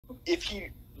if he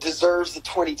deserves the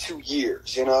 22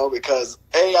 years, you know, because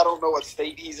I don't know what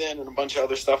state he's in and a bunch of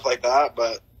other stuff like that,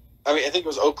 but I mean, I think it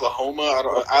was Oklahoma.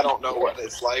 I don't know what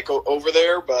it's like over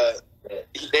there, but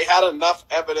they had enough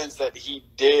evidence that he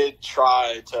did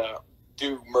try to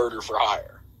do murder for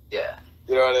hire. Yeah.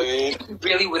 You know what I mean? He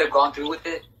really would have gone through with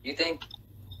it, you think?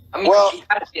 I mean, he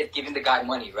had to get giving the guy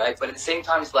money, right? But at the same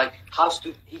time, it's like, how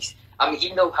stupid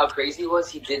even though how crazy he was,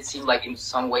 he did seem like in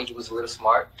some way he was a little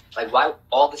smart. Like, why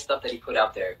all the stuff that he put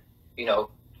out there, you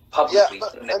know, publicly. Yeah,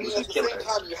 but I mean, at the same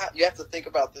time, you have to think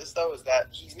about this, though, is that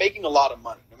he's making a lot of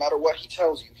money. No matter what he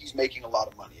tells you, he's making a lot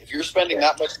of money. If you're spending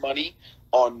that much money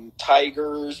on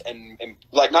tigers and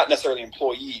like, not necessarily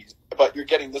employees, but you're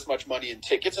getting this much money in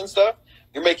tickets and stuff,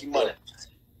 you're making money.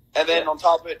 And then on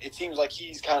top of it, it seems like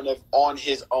he's kind of on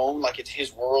his own, like it's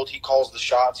his world. He calls the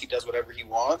shots. He does whatever he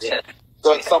wants. Yeah.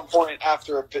 So at some point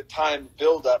after a bit time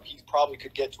build up, he probably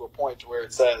could get to a point to where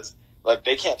it says, like,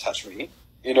 they can't touch me.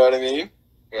 You know what I mean?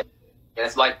 Yeah. Yeah,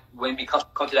 it's like when you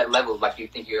come to that level, like you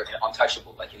think you're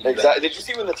untouchable. Like exactly. Did you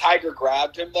see when the tiger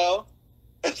grabbed him though?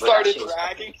 And started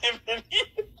dragging him.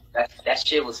 That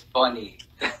shit was funny.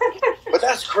 But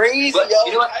that's crazy, but, yo.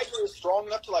 You know what? The tiger is strong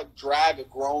enough to like drag a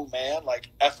grown man like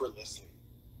effortlessly.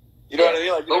 You know what I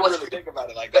mean? Like you don't really think about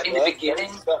it like that. In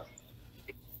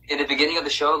the beginning of the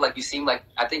show, like you seem like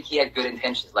I think he had good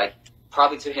intentions. Like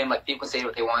probably to him, like people say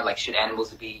what they want, like should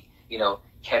animals be, you know,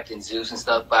 kept in zoos and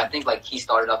stuff. But I think like he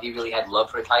started off, he really had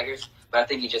love for the tigers. But I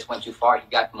think he just went too far. He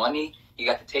got money. He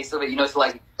got the taste of it. You know, it's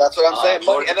like that's what I'm saying.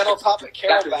 Money. And then on top of it,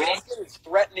 Carol Baskin is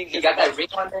threatening his He got money. that ring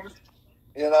on him.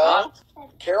 You know,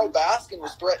 Carol Baskin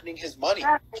was threatening his money.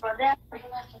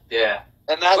 Yeah.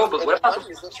 And that's what about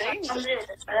money is what changed.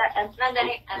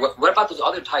 What about those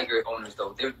other tiger owners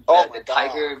though? They're the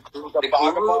tiger, the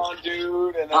vagabond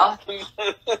dude, and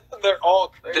they're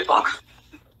all crazy.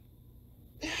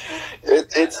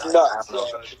 It's nuts.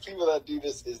 The people that do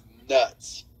this is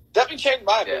nuts. Definitely changed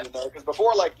my opinion though, because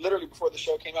before, like literally before the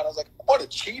show came out, I was like, I want a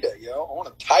cheetah, yo. I want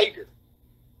a tiger.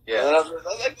 Yeah. And I was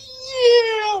like,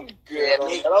 yeah, I'm good.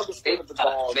 And I'll just stay with the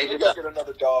dog. Maybe I'll get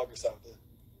another dog or something.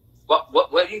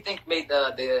 What do you think made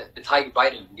the tiger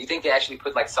bite him? Do you think they actually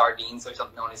put like sardines or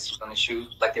something on his shoe,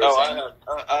 like they were saying?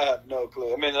 I have no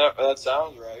clue. I mean, that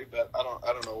sounds right, but I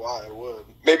don't know why it would.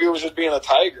 Maybe it was just being a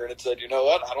tiger, and it said, you know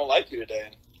what, I don't like you today,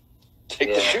 and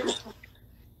take the shoe.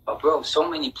 But bro, so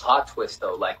many plot twists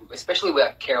though, like especially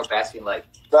with Carol Baskin, like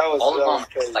that was all of them,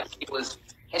 crazy. like he was,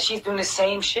 and she's doing the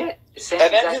same shit, the same and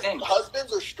exact then his thing.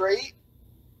 husbands are straight.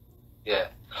 Yeah,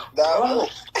 no,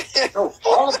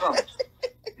 all of them.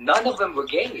 None of them were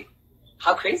gay.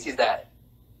 How crazy is that?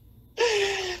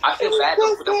 I feel bad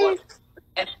for the one.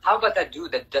 And how about that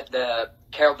dude that the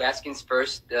Carol Baskin's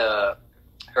first, her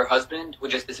husband who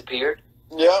just disappeared?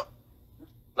 Yeah,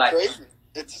 like crazy.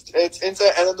 It's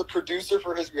insane. And then the producer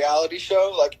for his reality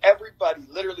show, like everybody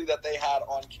literally that they had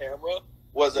on camera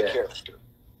was a character.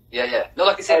 Yeah. No,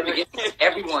 like I said at the beginning,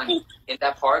 everyone in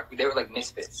that park, they were like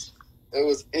misfits. It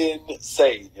was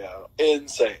insane, yo.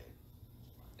 Insane.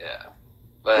 Yeah.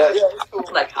 But cool.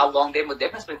 Like how long they've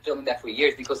been filming that for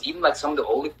years, because even like some of the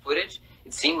older footage,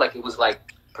 it seemed like it was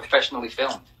like professionally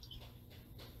filmed.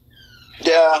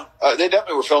 Yeah, they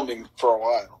definitely were filming for a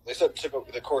while. They said it took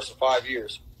over the course of 5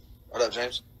 years. What up,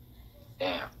 James?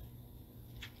 Damn,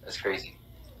 that's crazy.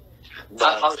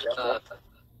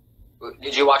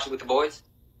 Did you watch it with the boys?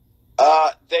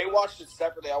 They watched it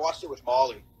separately. I watched it with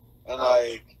Molly. And,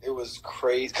 like, it was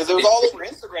crazy. Because it was all over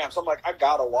Instagram. So I'm like, I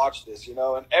got to watch this, you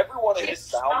know? And every one of his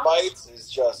sound bites is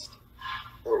just...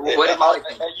 What did Molly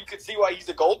think? And you can see why he's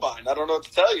a gold mine. I don't know what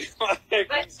to tell you.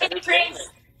 Prince,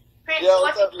 yeah,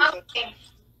 what did Molly think?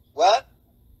 What?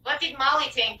 What did Molly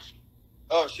think?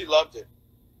 Oh, she loved it.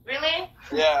 Really?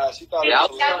 Yeah, she thought did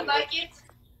it was you like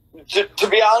it? To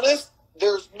be honest,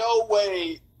 there's no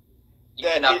way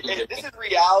that this is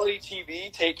reality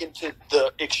TV taken to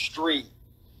the extreme.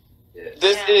 Yeah.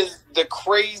 This is the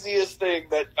craziest thing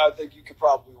that I think you could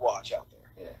probably watch out there.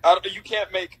 Yeah. You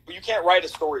can't write a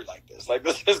story like this. Like,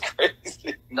 this is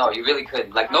crazy. No, you really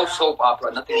couldn't. Like, no soap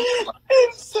opera, nothing.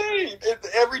 Insane.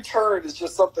 Every turn is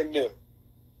just something new.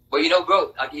 Well, you know,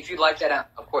 bro, like, if you like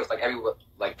that, of course, like, everyone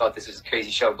like thought this was a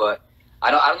crazy show, but I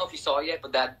don't know if you saw it yet,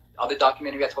 but that other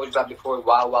documentary I told you about before,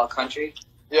 Wild Wild Country.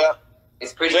 Yeah.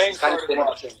 It's pretty. James started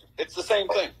watching. It's the same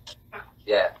thing.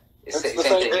 Yeah. It's the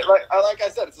same thing. Like I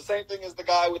said, it's the same thing as the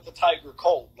guy with the tiger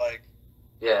colt. Like.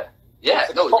 Yeah. Yeah.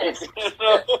 No.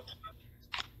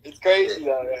 It's crazy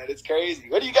though, man. It's crazy.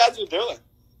 What are you guys doing?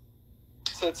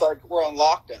 So it's like we're on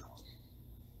lockdown.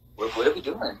 What are we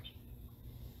doing?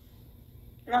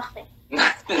 Nothing.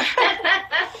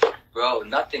 Bro,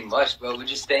 nothing much, bro. We're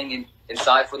just staying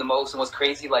inside for the most. And what's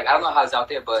crazy, like I don't know how it's out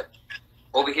there, but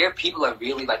over here people are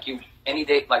really like any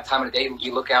day, like time of the day,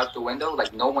 you look out the window,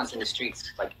 like no one's in the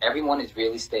streets. Like everyone is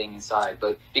really staying inside.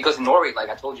 But because in Norway, like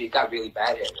I told you, it got really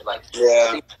bad here. Like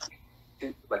Yeah. I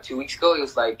think, 2 weeks ago, it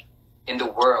was like in the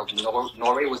world,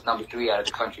 Norway was number 3 out of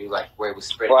the country, like where it was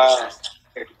spreading. Wow.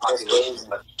 Population.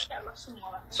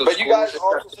 But you guys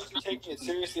also, since you're taking it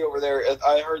seriously over there,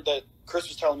 I heard that Chris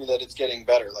was telling me that it's getting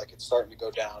better, like it's starting to go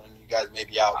down, and you guys may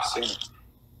be out soon.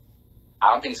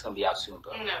 I don't think it's gonna be out soon,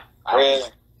 bro. No. Really?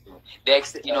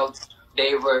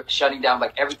 They were shutting down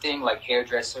like everything, like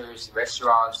hairdressers,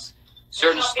 restaurants,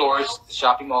 certain stores,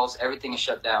 shopping malls, everything is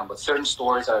shut down. But certain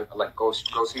stores are like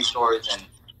grocery stores and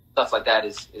stuff like that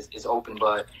is open.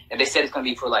 And they said it's gonna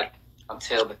be for like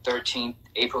until the 13th,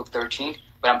 April 13th.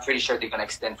 But I'm pretty sure they're gonna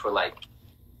extend for like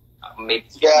maybe.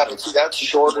 Yeah, but see, that's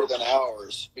shorter than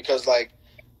ours because like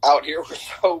out here we're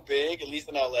so big, at least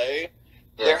in LA.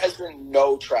 Yeah. There has been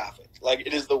no traffic. Like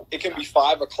it can be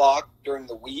 5 o'clock during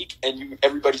the week, and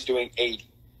everybody's doing 80.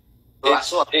 Bro, I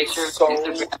saw a picture so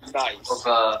Instagram nice of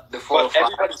the but 405.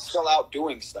 everybody's still out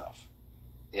doing stuff.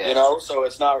 Yeah. You know, so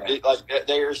it's not Yeah. like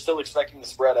they are still expecting the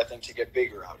spread, I think, to get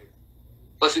bigger out here.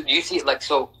 But so do you see it like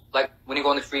when you go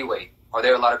on the freeway, are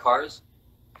there a lot of cars?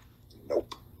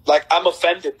 Nope. Like I'm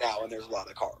offended now, when there's a lot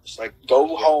of cars. Like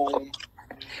go home.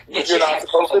 You're not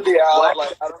supposed to be out. What?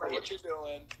 Like I don't know what you're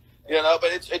doing. You know,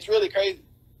 but it's really crazy.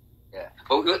 Yeah.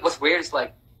 But what's weird is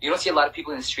like you don't see a lot of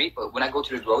people in the street, but when I go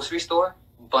to the grocery store,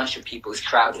 a bunch of people. It's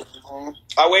crowded. Mm-hmm.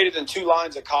 I waited in 2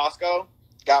 lines at Costco.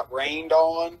 Got rained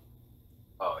on.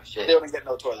 Oh shit. Still didn't get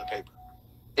no toilet paper.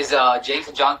 Is James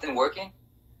and Jonathan working?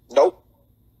 Nope.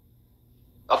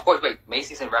 Of course. Wait,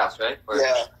 Macy's and Ralph's, right?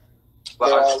 Yeah.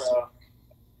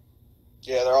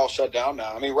 They're all shut down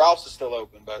now. I mean, Ralph's is still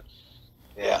open, but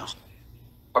yeah.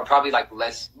 Or probably like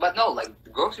less. But no, like the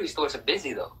grocery stores are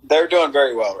busy though. They're doing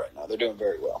very well right now. They're doing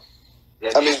very well.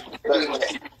 Yeah, I mean,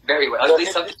 very well. At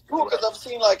least it's cool because I've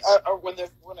seen like when it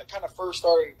kind of first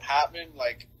started happening,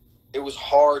 like it was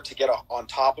hard to get on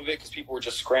top of it because people were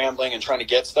just scrambling and trying to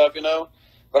get stuff, you know.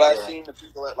 But I've seen the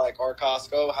people at like our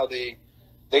Costco how they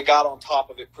got on top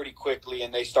of it pretty quickly,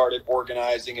 and they started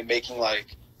organizing and making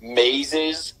like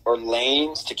mazes or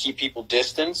lanes to keep people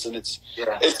distance, and it's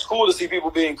cool to see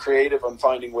people being creative and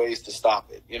finding ways to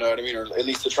stop it. You know what I mean, or at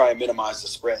least to try and minimize the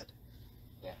spread.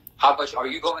 Yeah. How much are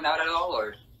you going out at all,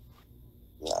 or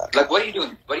like what are you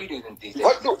doing? What are you doing these days?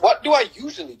 What do I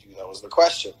usually do? That was the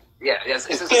question. Yeah, yes.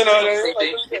 It's you know what I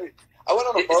mean? Like, I went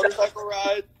on a motorcycle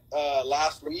ride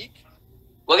last week.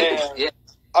 Well,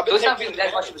 I've been there's not really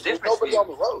that much of a difference. There's nobody on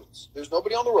the roads. There's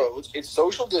nobody on the roads. It's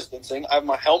social distancing. I have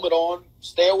my helmet on.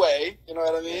 Stay away. You know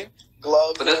what I mean?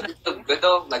 Gloves. But doesn't it look good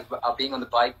though? Like being on the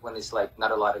bike when it's like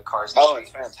not a lot of cars. Oh,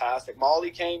 it's fantastic.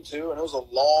 Molly came too, and it was a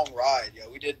long ride. Yeah,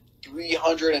 we did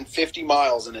 350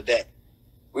 miles in a day.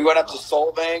 We went up to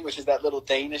Solvang, which is that little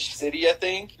Danish city, I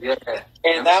think. Yeah.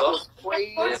 And that was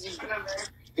crazy.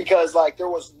 Because, like, there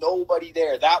was nobody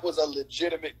there. That was a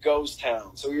legitimate ghost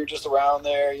town. So we were just around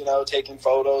there, you know, taking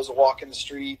photos, walking the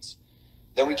streets.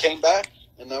 Then we came back,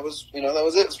 and that was it.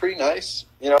 It was pretty nice.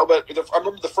 You know, but I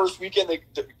remember the first weekend they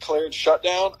declared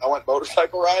shutdown. I went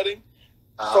motorcycle riding.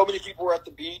 So many people were at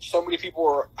the beach. So many people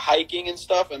were hiking and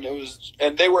stuff, and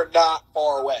they were not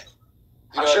far away.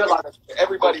 You I'm know, sure a lot of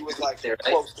everybody was, like, there,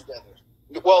 right? close together.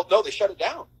 Well, no, they shut it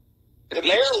down. The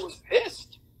mayor was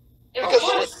pissed. Because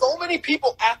there were so many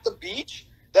people at the beach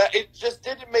that it just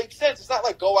didn't make sense. It's not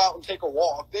like go out and take a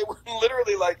walk. They were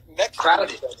literally like next to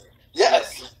each other.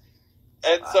 Yes.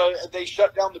 And so they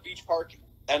shut down the beach parking.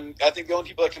 And I think the only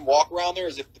people that can walk around there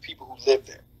is if the people who live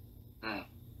there.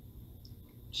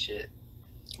 Shit.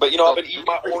 But, you know, I've been eating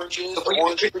my oranges. The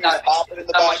orange trees popping in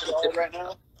the backyard right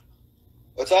now.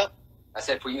 What's that? I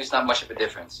said for you, it's not much of a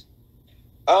difference.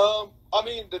 I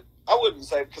mean, I wouldn't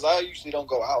say, because I usually don't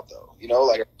go out, though. You know,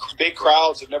 like, big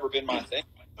crowds have never been my thing.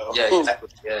 So. Yeah, exactly.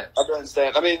 Yeah. I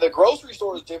understand. I mean, the grocery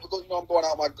store is difficult. You know, I'm going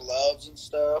out with my gloves and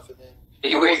stuff. And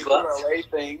then you wear gloves? LA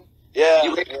thing. Yeah.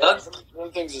 You wear gloves?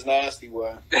 Them things is nasty,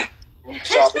 boy.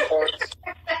 Shopping carts.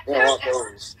 You don't want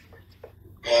those.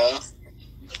 Yeah.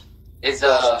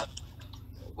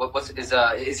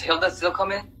 Is Hilda still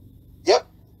coming? Yep.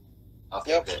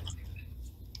 Okay, yep. Good.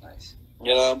 Nice.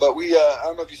 You know, but we, I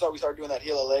don't know if you saw, we started doing that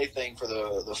Heal LA thing for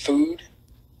the food.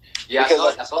 Yeah,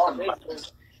 because I saw something.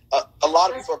 A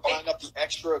lot of people are buying up the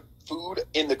extra food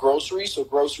in the grocery, so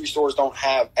grocery stores don't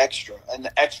have extra. And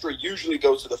the extra usually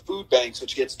goes to the food banks,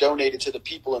 which gets donated to the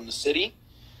people in the city.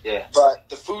 Yeah. But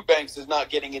the food banks is not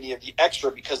getting any of the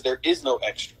extra because there is no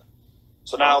extra.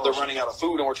 So now they're running out of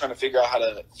food, and we're trying to figure out how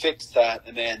to fix that.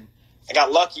 And then I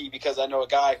got lucky because I know a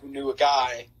guy who knew a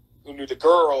guy who knew the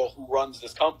girl who runs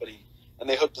this company, and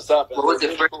they hooked us up. What was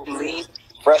it, Fresh and Lean?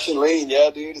 Fresh and Lean, yeah,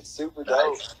 dude, it's super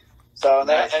dope. Nice. So, and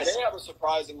they have a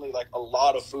surprisingly, like, a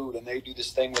lot of food, and they do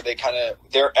this thing where they kind of,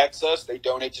 their excess, they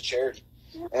donate to charity.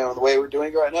 And the way we're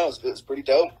doing it right now is pretty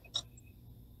dope.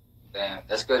 Damn,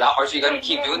 that's good. Are you going to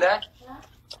keep doing that?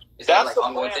 Is That's that, the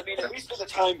like, plan. I mean, at least for the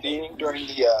time being, during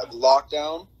the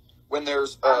lockdown, when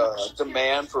there's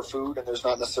demand for food and there's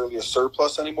not necessarily a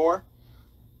surplus anymore.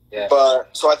 Yeah.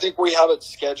 But, so I think we have it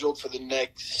scheduled for the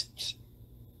next...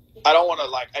 I don't want to,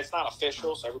 like, it's not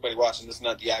official, so everybody watching this is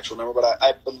not the actual number, but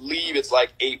I believe it's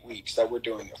like 8 weeks that we're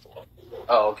doing it for.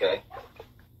 Oh, okay.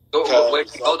 So where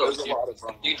do you go, though?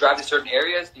 Do you drive to certain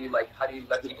areas? How do you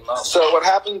let people know? So what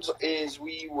happens is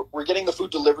we're getting the food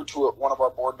delivered to one of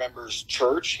our board members'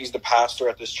 church. He's the pastor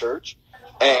at this church.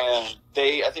 And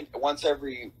I think once a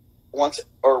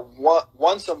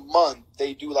month,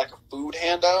 they do, like, a food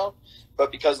handout.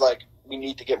 But because, like, we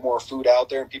need to get more food out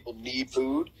there and people need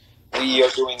food, we are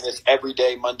doing this every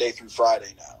day, Monday through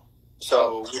Friday now.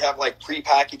 So we have, like,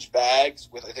 prepackaged bags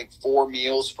with, I think, 4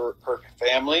 meals per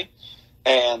family,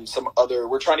 and some other.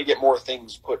 We're trying to get more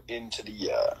things put into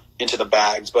the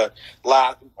bags. But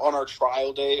on our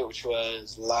trial day, which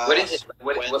was last What is it?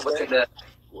 Wednesday,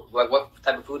 what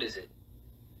type of food is it?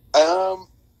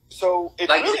 So it's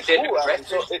Like, really is it cool.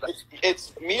 Actually. So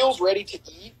it's meals ready to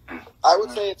eat. I would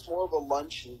say it's more of a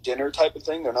lunch and dinner type of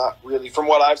thing. They're not really, from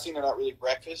what I've seen, they're not really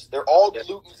breakfast. They're all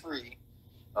gluten-free.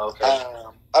 Okay.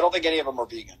 I don't think any of them are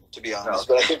vegan, to be honest.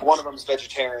 Okay. But I think one of them is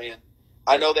vegetarian.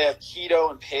 I know they have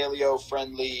keto and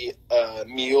paleo-friendly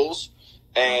meals.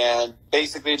 And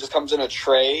basically it just comes in a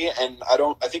tray. And I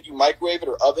think you microwave it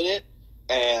or oven it.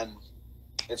 And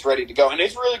it's ready to go. And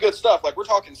it's really good stuff. Like, we're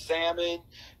talking salmon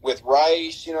with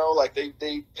rice, like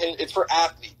it's for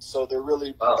athletes. So they're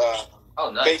really nice.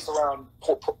 based around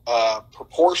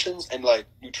proportions and, like,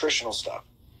 nutritional stuff.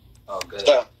 Oh, good.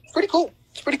 So it's pretty cool.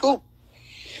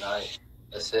 Nice.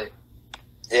 That's it.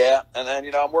 Yeah. And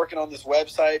then, I'm working on this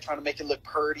website, trying to make it look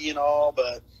pretty and all,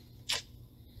 but.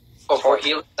 Oh, for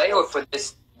Heal LA or for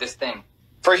this thing?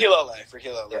 For Heal LA.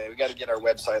 Yeah. We got to get our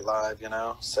website live,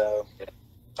 so.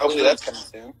 Hopefully that's coming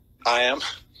soon. I am.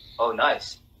 Oh,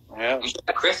 nice. Yeah.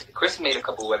 Chris made a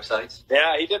couple websites.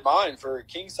 Yeah, he did mine for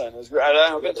King's Son. It was great.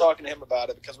 I've been talking to him about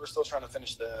it because we're still trying to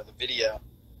finish the video.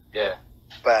 Yeah.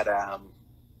 But,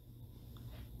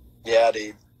 yeah,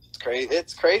 dude.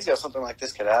 It's crazy how something like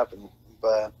this could happen.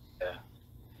 But, yeah.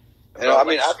 I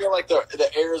mean, I feel like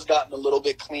the air's gotten a little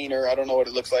bit cleaner. I don't know what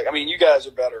it looks like. I mean, you guys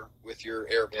are better with your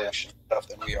air pollution stuff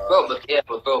than we are. Bro,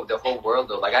 the whole world,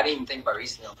 though. Like, I didn't even think about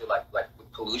recently until, like with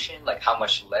pollution, like, how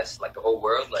much less, like, the whole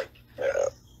world, like. Yeah.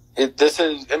 There's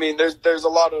a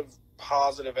lot of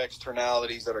positive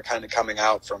externalities that are kind of coming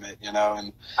out from it, and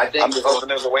I think I'm just hoping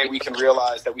there's a way we can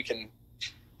realize that we can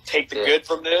take the good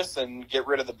from this and get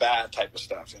rid of the bad type of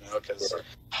stuff, because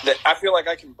I feel like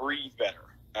I can breathe better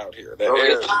out here. The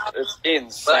air is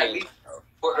insane.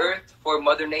 For Earth, for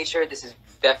Mother Nature, this is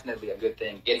definitely a good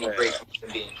thing, getting a break from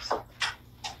human beings.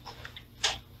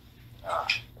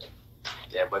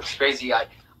 Yeah, but it's crazy. I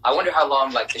wonder how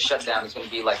long, like, the shutdown is going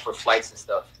to be, like, for flights and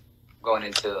stuff going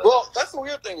into. Well, that's the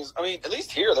weird thing is, I mean, at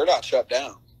least here they're not shut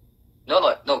down.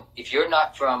 No. If you're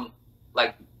not from,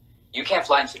 like, you can't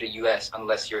fly into the U.S.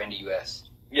 unless you're in the U.S.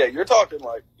 Yeah, you're talking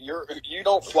like you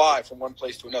don't fly from one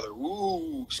place to another.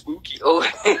 Ooh, spooky. Oh.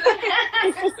 But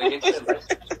I'm saying,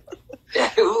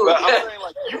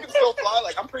 like, you can still fly.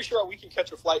 Like, I'm pretty sure we can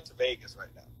catch a flight to Vegas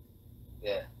right now.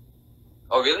 Yeah.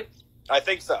 Oh, really? I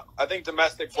think so. I think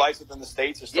domestic flights within the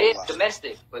States are still allowed.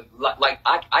 Domestic. But, like,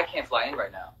 I can't fly in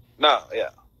right now. No, yeah.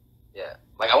 Yeah.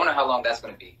 Like, I wonder how long that's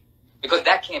going to be. Because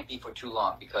that can't be for too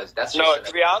long. Because that's just... No,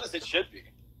 to be honest, it should be.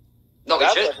 No,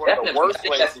 that's it should. Like one of the worst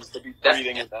places to be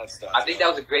breathing in that stuff. I think that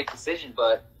was a great decision,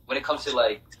 but when it comes to,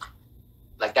 like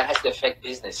that has to affect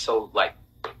business so, like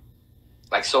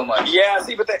so much. Yeah,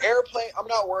 see, but the airplane, I'm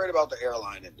not worried about the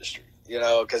airline industry,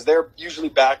 because they're usually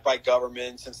backed by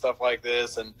governments and stuff like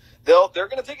this, and they're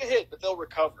going to take a hit, but they'll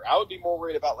recover. I would be more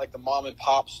worried about, like, the mom and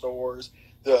pop stores.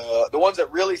 The ones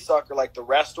that really suck are, like, the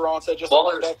restaurants that just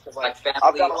opened up. Like,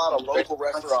 I've got a lot of local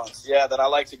restaurants, that I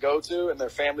like to go to, and they're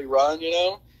family run,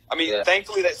 I mean,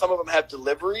 thankfully that some of them have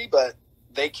delivery, but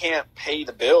they can't pay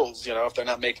the bills, if they're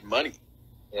not making money.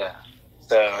 Yeah.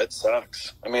 So it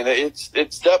sucks. I mean, it's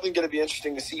definitely going to be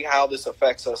interesting to see how this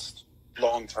affects us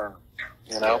long term,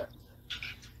 Yeah.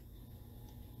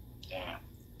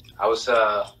 I was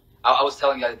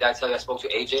telling you, did I tell you I spoke to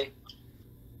AJ?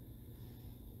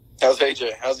 How's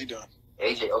AJ? How's he doing?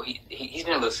 AJ, he's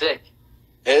been a little sick.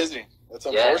 Is he? That's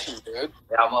unfortunate, dude.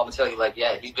 Yeah, I'm gonna tell you,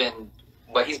 he's been,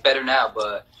 but he's better now,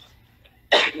 but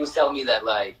he was telling me that,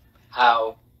 like,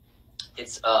 how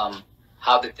it's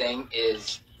how the thing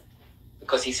is,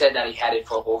 because he said that he had it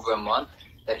for over a month,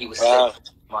 that he was sick.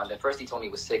 At first he told me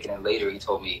he was sick, and then later he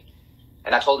told me,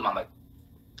 and I told him, I'm like,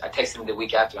 I texted him the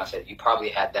week after, and I said, you probably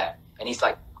had that. And he's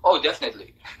like, oh,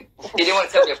 definitely. He didn't want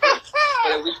to tell me at first,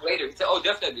 but a week later he said, oh,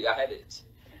 definitely, I had it.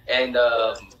 And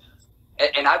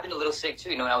I've been a little sick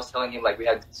too, and I was telling him, like, we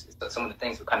had some of the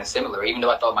things were kind of similar, even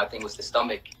though I thought my thing was the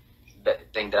stomach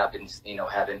thing that I've been,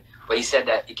 having. But he said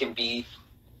that it can be,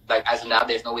 like, as of now,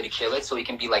 there's no way to kill it, so it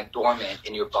can be, like, dormant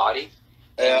in your body,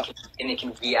 and it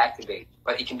can reactivate.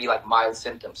 But it can be, like, mild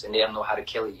symptoms, and they don't know how to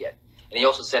kill it yet. And he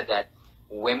also said that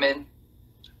women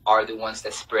are the ones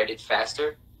that spread it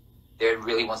faster. They're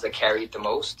really ones that carry it the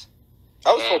most.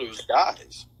 I was told it was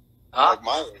guys, like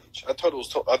my age. I thought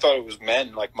it was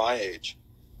men like my age.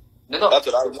 No. That's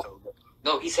what I was told.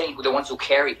 No, he's saying the ones who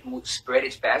spread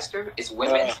it faster is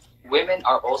women. Women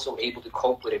are also able to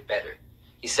cope with it better.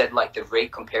 He said, like, the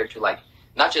rate compared to, like,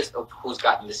 not just of who's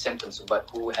gotten the symptoms, but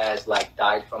who has, like,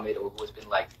 died from it or who has been,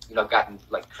 like, gotten,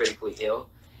 like, critically ill,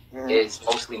 is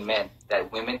mostly men.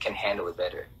 That women can handle it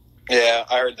better. Yeah,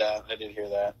 I heard that. I did hear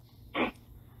that.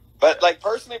 But, like,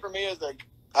 personally for me, is like,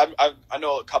 I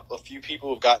know a few people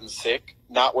who've gotten sick,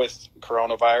 not with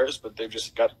coronavirus, but they've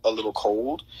just got a little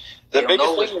cold. The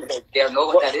biggest thing is, like, they don't know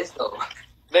what that is, though.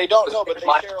 They don't know, but they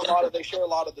share a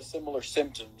lot of the similar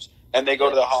symptoms, and they go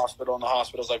to the hospital, and the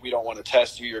hospital's like, we don't want to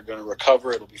test you, you're going to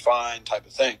recover, it'll be fine, type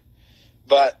of thing.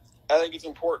 But I think it's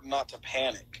important not to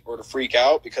panic or to freak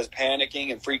out, because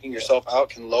panicking and freaking yourself out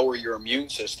can lower your immune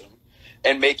system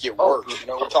and make it worse.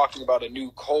 We're talking about a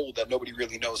new cold that nobody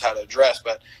really knows how to address,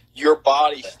 but your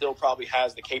body still probably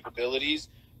has the capabilities.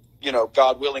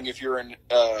 God willing, if you're in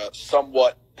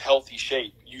somewhat healthy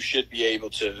shape, you should be able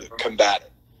to combat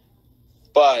it.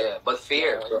 But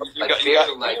fear,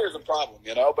 fear is a problem,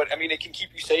 But I mean, it can keep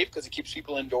you safe because it keeps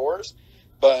people indoors,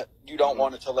 but you don't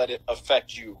want it to let it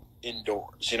affect you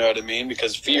indoors. You know what I mean?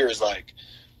 Because fear is like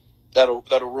that'll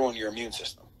ruin your immune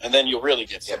system, and then you'll really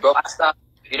get sick. Yeah, bro, I stopped.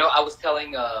 I was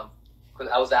telling, because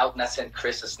I was out and I sent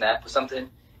Chris a snap or something,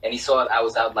 and he saw it. I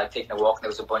was out, like, taking a walk, and there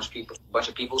was a bunch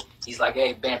of people. He's like,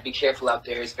 hey, man, be careful out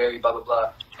there. It's very blah, blah,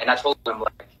 blah. And I told him,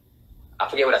 like, I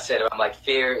forget what I said. I'm like,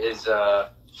 fear is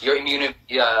your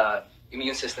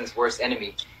immune system's worst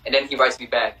enemy. And then he writes me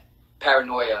back,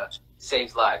 paranoia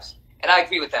saves lives. And I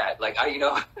agree with that. Like, he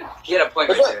had a point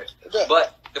right there. Yeah.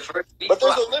 But the first week, but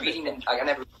there's a limit. I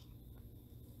never.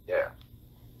 Yeah.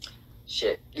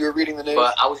 Shit. You were reading the news?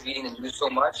 But I was reading the news so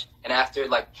much, and after,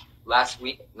 like, last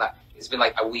week, like, it's been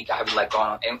like a week, I haven't, like,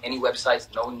 gone on any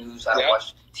websites, no news, I don't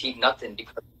watch TV, nothing,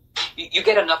 because you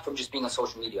get enough from just being on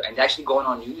social media, and actually going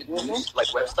on news like,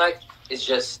 website, is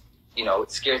just,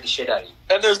 it scares the shit out of you.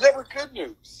 And there's never good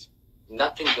news.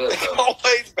 Nothing good, It's bro.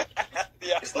 always bad.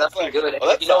 Yeah, it's nothing good.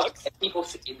 Well, and people,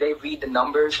 they read the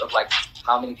numbers of, like,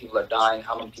 how many people are dying,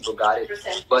 how many people got it,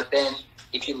 but then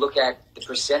if you look at the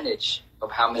percentage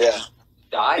of how many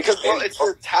die, because it's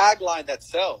their tagline that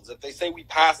sells. If they say we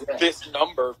passed this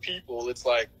number of people, it's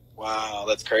like, wow,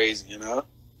 that's crazy,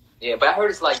 Yeah, but I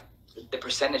heard it's like the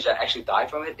percentage that actually died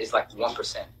from it is like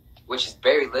 1%, which is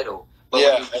very little.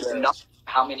 But when you know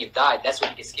how many have died, that's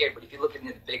when you get scared. But if you look at it in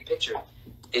the big picture,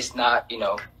 it's not,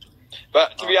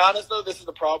 But to be honest, though, this is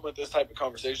the problem with this type of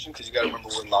conversation, because you got to remember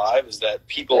we're live, is that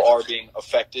people are being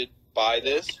affected by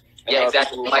this. And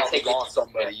exactly. People might take lost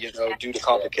somebody, due to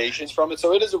complications from it.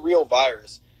 So it is a real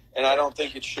virus, and I don't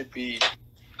think it should be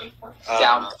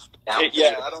down. I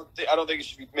don't think it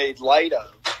should be made light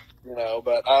of,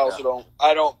 But I also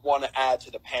don't want to add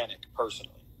to the panic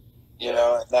personally, and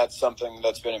that's something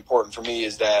that's been important for me.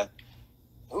 Is that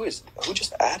who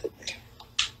just added me?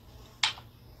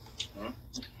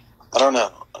 I don't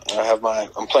know.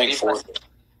 I'm playing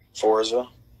Forza.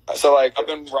 So, like, I've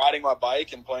been riding my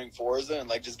bike and playing Forza and,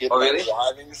 like, just getting my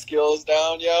driving skills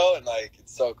down, and, like,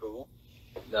 it's so cool.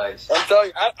 Nice. I'm telling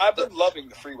you, I've been loving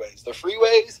the freeways. The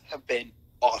freeways have been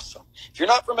awesome. If you're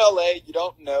not from LA, you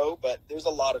don't know, but there's a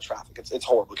lot of traffic. It's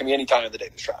horrible. It can be any time of the day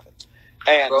there's traffic.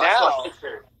 And now,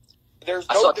 there's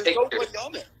nobody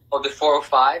on there. Of the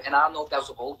 405, and I don't know if that was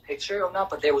an old picture or not,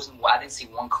 but I didn't see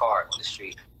one car on the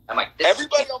street. I'm like,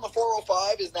 everybody on the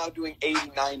 405 is now doing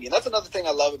 80, 90, and that's another thing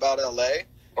I love about LA.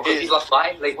 Okay,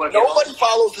 Nobody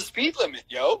follows the speed limit,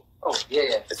 yo. Oh,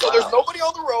 yeah. So there's nobody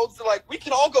on the roads. They're like, we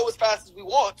can all go as fast as we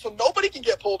want, so nobody can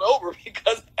get pulled over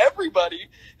because everybody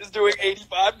is doing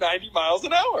 85, 90 miles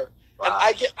an hour. Wow.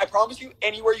 And I promise you,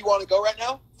 anywhere you want to go right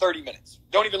now, 30 minutes.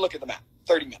 Don't even look at the map.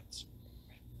 30 minutes.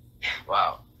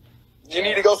 Wow. You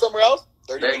need to go somewhere else?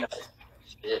 30 Very minutes.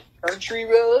 Nice. Country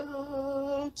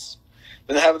roads.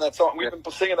 Been having that song. We've been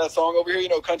singing that song over here,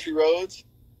 Country Roads.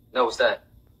 No, what's that?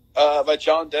 by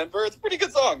John Denver. It's a pretty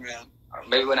good song, man.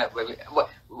 Maybe when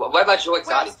what about Joe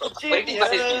Exotic? What do you think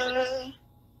about his music?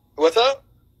 What's up?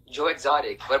 Joe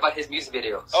Exotic. What about his music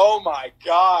videos? Oh my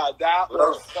God, that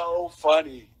was so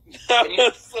funny. That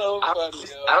was so funny.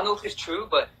 I don't know if it's true,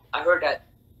 but I heard that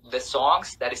the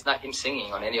songs that it's not him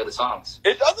singing on any of the songs.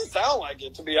 It doesn't sound like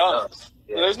it, to be honest.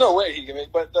 No. Yeah. There's no way he can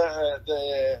make. But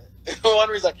the one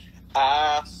where he's like,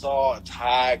 I saw a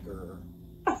tiger,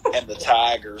 and the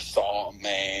tiger saw a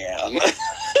man.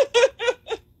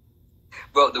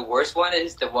 Bro, the worst one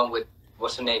is the one with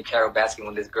what's her name, Carol Baskin,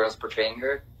 when this girl's portraying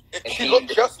her. And she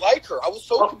looked just like her. I was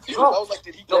so confused. I was like,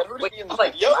 did he get her to be in the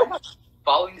video? I'm not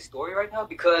following the story right now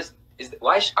because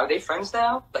are they friends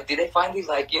now? Like, did they finally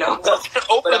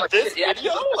open this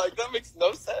video? Like, that makes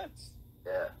no sense.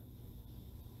 Yeah.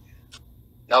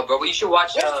 No, bro, you should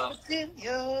watch.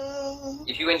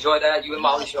 If you enjoy that, you and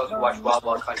Molly should also watch Wild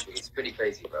Wild Country. It's pretty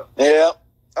crazy, bro. Yeah.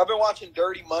 I've been watching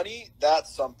Dirty Money.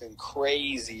 That's something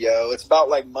crazy, yo. It's about,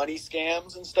 like, money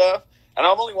scams and stuff. And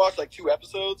I've only watched, like, 2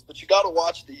 episodes, but you got to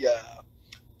watch the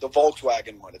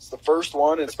Volkswagen one. It's the first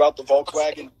one. It's about the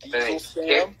Volkswagen diesel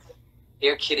scam.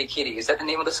 Here, Kitty Kitty. Is that the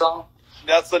name of the song?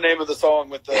 That's the name of the song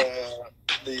with the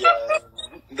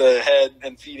head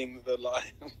and feeding the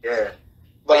lion. Yeah.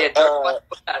 But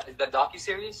what's that? Is that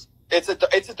docuseries? It's a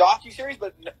docuseries,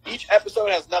 but each episode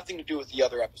has nothing to do with the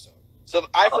other episode. So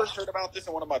I first heard about this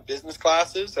in one of my business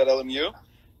classes at LMU,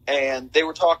 and they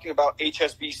were talking about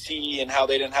HSBC and how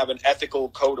they didn't have an ethical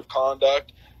code of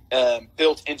conduct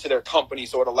built into their company,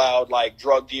 so it allowed like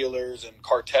drug dealers and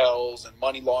cartels and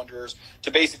money launderers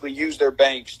to basically use their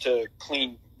banks to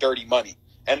clean dirty money,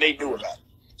 and they knew about it.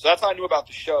 So that's how I knew about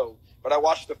the show. But I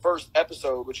watched the first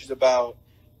episode, which is about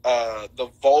the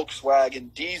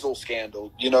Volkswagen diesel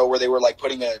scandal, where they were like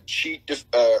putting a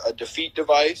defeat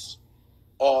device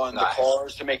on the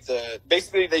cars to make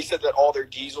basically they said that all their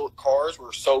diesel cars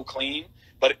were so clean,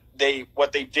 but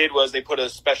what they did was they put a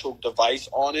special device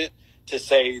on it to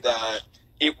say that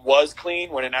it was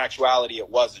clean when in actuality it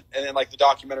wasn't. And then like the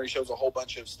documentary shows a whole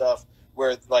bunch of stuff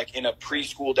where like in a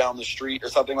preschool down the street or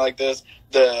something like this,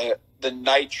 the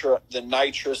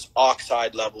nitrous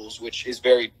oxide levels, which is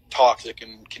very toxic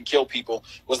and can kill people,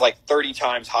 was like 30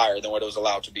 times higher than what it was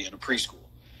allowed to be in a preschool.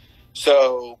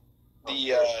 So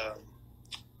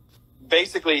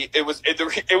basically it was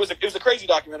a crazy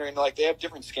documentary, and like they have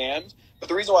different scams. But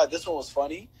the reason why this one was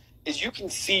funny is you can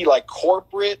see like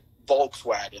corporate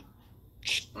Volkswagen,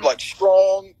 like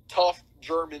strong, tough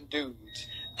German dudes.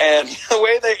 And the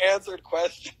way they answered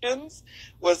questions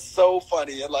was so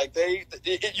funny, and like they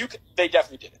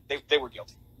definitely did it. They were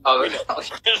guilty. Oh, really?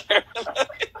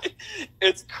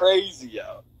 It's crazy,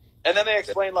 yo. And then they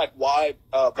explained like why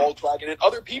Volkswagen and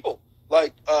other people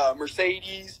like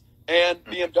Mercedes and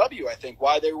BMW, I think,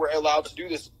 why they were allowed to do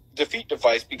this defeat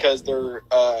device, because they're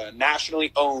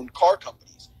nationally owned car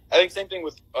companies. I think same thing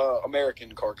with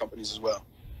American car companies as well.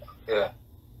 Yeah.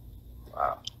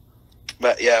 Wow.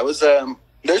 But yeah, it was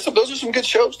those are some good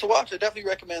shows to watch. I definitely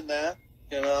recommend that.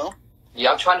 Yeah,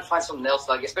 I'm trying to find something else,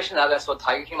 like especially now that I saw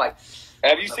Tiger King. Like,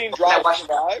 have you seen Drive to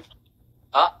Survive?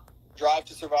 Huh? Drive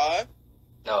to Survive?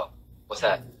 No. What's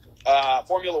that?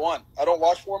 Formula One. I don't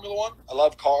watch Formula One. I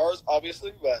love cars,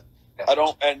 obviously, but I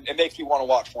don't. And it makes me want to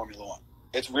watch Formula One.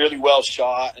 It's really well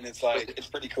shot, and it's like it's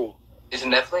pretty cool. Is it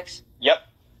Netflix? Yep.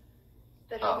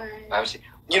 Oh, I haven't seen.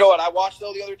 You know what I watched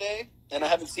though the other day, and I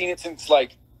haven't seen it since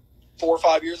like 4 or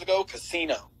 5 years ago.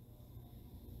 Casino.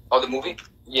 Oh, the movie?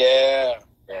 Yeah.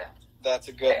 Yeah. That's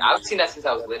a good. I've seen that since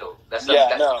I was little. That's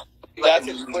a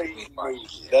crazy movie.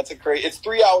 That's a crazy. It's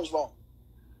 3 hours long.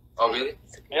 Oh, really?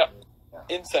 Yep. Yeah.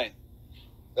 Insane.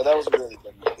 But that was a really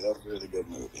good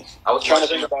movie. I was trying to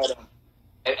think about it.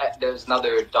 There's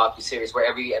another docu-series where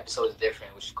every episode is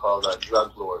different, which is called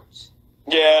Drug Lords.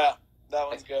 Yeah, that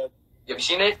one's good. Have you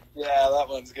seen it? Yeah, that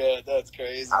one's good. That's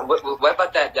crazy. What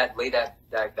about that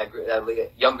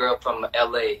young girl from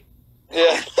L.A.?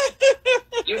 Yeah.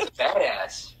 She was a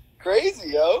badass.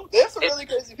 Crazy, yo. They have some really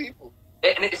crazy people.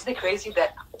 And isn't it crazy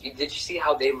that, did you see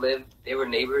how they lived? They were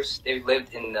neighbors. They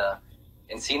lived in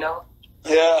Encino.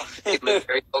 Yeah. They lived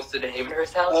very close to the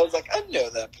Havenhurst house. I was like, I know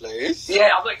that place.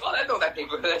 Yeah, I was like, I know that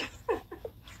neighborhood.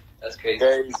 That's crazy.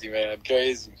 Crazy, man.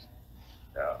 Crazy.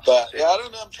 Oh, but, yeah, I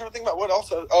don't know. I'm trying to think about what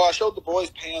else. Oh, I showed the boys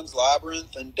Pan's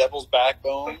Labyrinth and Devil's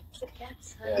Backbone.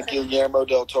 The Guillermo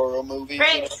del Toro movie.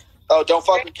 Oh, Don't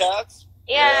Fuck with Cats?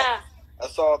 Yeah. I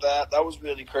saw that. That was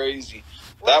really crazy.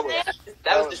 That was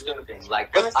disturbing.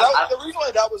 Like, the reason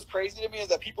why that was crazy to me is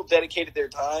that people dedicated their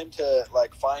time to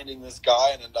like finding this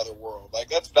guy in another world. Like,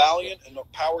 that's valiant and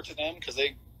power to them, because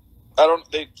they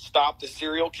stopped the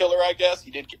serial killer. I guess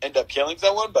he did end up killing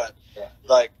someone, but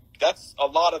like that's a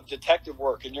lot of detective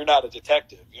work, and you're not a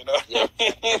detective, you know? Yeah.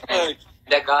 Like,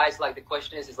 That guy's like, the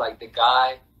question is like the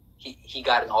guy, he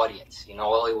got an audience, you know,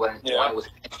 all he wanted was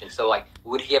attention. So like,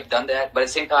 would he have done that? But at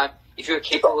the same time, if you're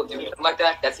capable of doing something like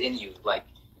that, that's in you. Like,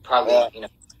 probably, you know.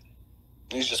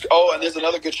 He's just, oh, and there's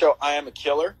another good show, I Am a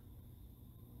Killer.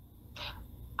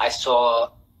 I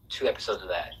saw 2 episodes of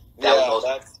that.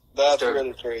 That's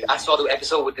really crazy. I saw the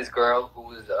episode with this girl who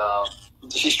was...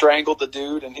 she strangled the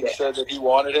dude, and he said that he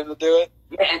wanted him to do it.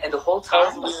 Yeah, and the whole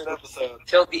time, that was a weird episode.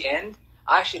 Till the end,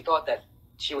 I actually thought that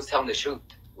she was telling the truth,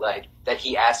 like that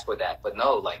he asked for that, but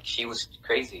no, like she was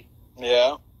crazy.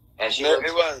 Yeah, and she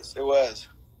it was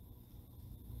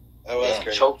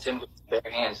crazy. Choked him with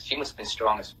bare hands. She must have been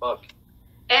strong as fuck.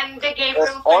 And the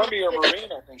Gabriel Army or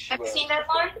Marine, I think she was. Have you seen that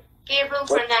one? Gabriel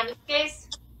Fernandez case?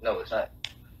 No, it's not.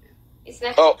 It's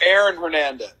not. Oh, Aaron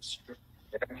Hernandez.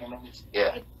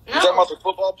 Yeah. You talking about the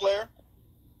football player?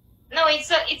 No,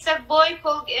 it's a boy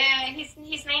called his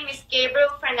name is Gabriel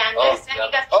Fernandez, and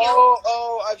he got killed.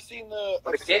 Oh, I've seen the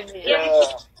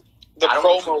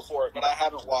promo for it, but I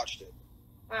haven't watched it.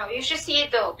 Well, you should see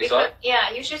it though. You saw it?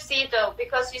 Yeah, you should see it though,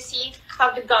 because you see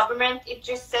how the government it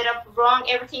just set up wrong.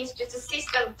 Everything's just the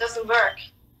system doesn't work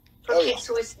for kids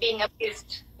who is being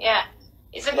abused. Yeah,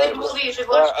 it's a good movie. You should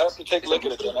watch. I have to take a look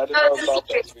at it then. I didn't know about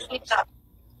that, to be honest.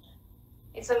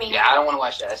 It's amazing. Yeah, I don't want to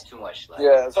watch that. That's too much. Like,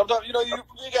 yeah, sometimes you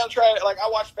gotta try it. Like I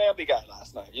watched Family Guy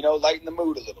last night. You know, lighten the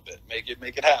mood a little bit, make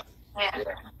it happen.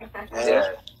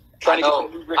 Yeah. Trying to get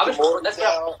some new Rick and Morty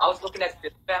out. I was looking at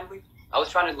Fifth Family. I was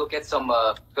trying to look at some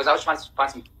because I was trying to find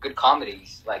some good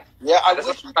comedies. Like I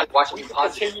wish we could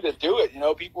continue to do it. You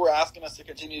know, people were asking us to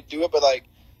continue to do it, but like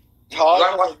Todd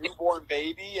has a newborn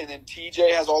baby, and then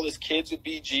TJ has all his kids with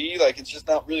BG. Like it's just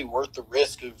not really worth the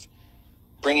risk of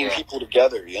bringing people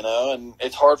together, you know, and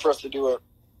it's hard for us to do it.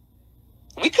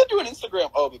 We could do an Instagram.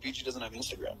 Oh, but BG doesn't have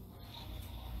Instagram.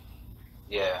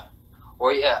 Yeah.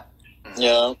 Or yeah,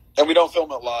 and we don't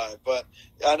film it live. But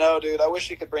I know, dude, I wish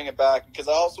we could bring it back because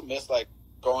I also miss like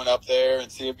going up there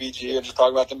and seeing BG and just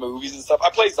talking about the movies and stuff.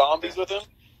 I play zombies with him,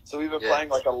 so we've been playing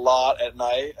like a lot at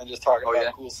night and just talking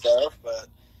about cool stuff. But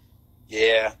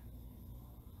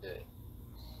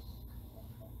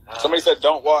somebody said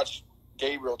don't watch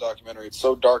Gabriel documentary. It's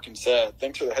so dark and sad.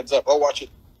 Thanks for the heads up. I'll watch it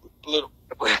a little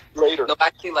later. No,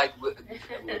 actually, like,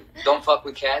 Don't Fuck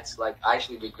with Cats. Like, I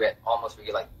actually almost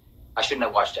regret. Like, I shouldn't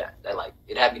have watched that. That like,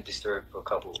 it had me disturbed for a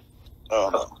couple.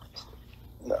 Oh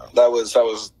no, that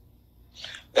was.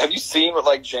 Have you seen what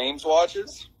like James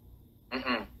watches?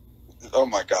 Mm-mm. Oh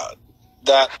my god,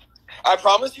 that I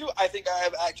promise you, I think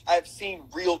I've seen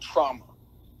real trauma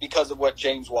because of what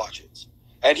James watches.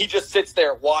 And he just sits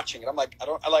there watching it. I'm like, I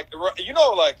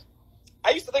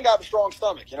used to think I have a strong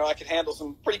stomach. You know, I could handle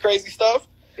some pretty crazy stuff.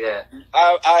 Yeah.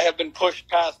 I have been pushed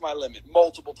past my limit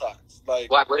multiple times. Like,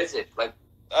 what is it? Like,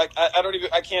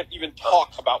 I can't even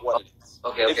talk about what it is.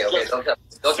 Okay.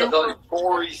 Don't super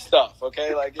gory stuff.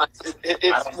 Okay, like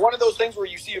it's one of those things where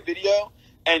you see a video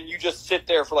and you just sit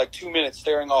there for like 2 minutes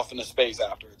staring off into space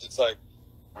afterwards. It's like,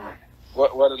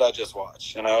 what did I just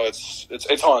watch? You know,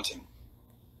 it's haunting.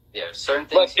 Yeah, certain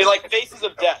things. But like Faces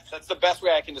of Death. That's the best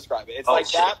way I can describe it.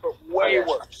 It's that, but way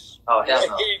worse. Oh, hell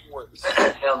no. Way worse.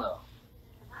 Hell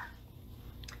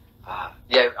no.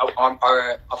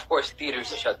 Of course,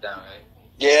 theaters are shut down, right?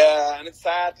 Yeah, and it's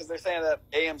sad because they're saying that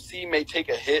AMC may take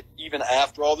a hit even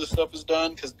after all this stuff is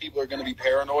done because people are going to be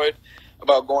paranoid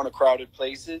about going to crowded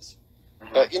places.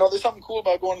 Mm-hmm. But, there's something cool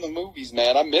about going to the movies,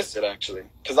 man. I miss it, actually.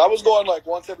 Because I was going, like,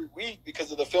 once every week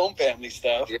because of the film family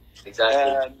stuff. Yeah,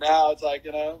 exactly. And now it's like,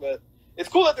 but it's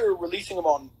cool that they're releasing them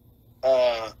on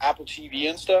Apple TV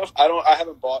and stuff. I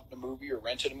haven't bought a movie or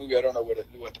rented a movie. I don't know what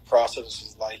the process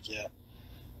is like yet.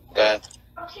 But,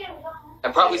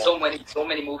 and probably so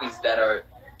many movies that are...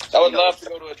 I would love to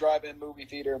go to a drive-in movie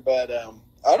theater, but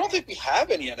I don't think we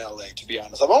have any in LA, to be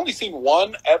honest. I've only seen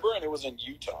one ever, and it was in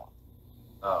Utah.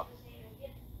 Oh.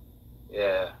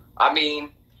 Yeah, I mean,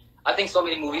 I think so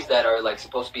many movies that are like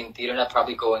supposed to be in theater, not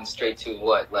probably going straight to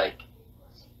like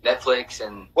Netflix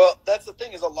and. Well, that's the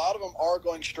thing is a lot of them are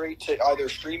going straight to either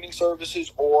streaming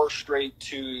services or straight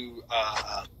to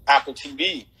Apple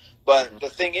TV. But the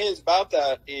thing is about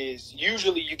that is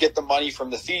usually you get the money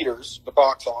from the theaters, the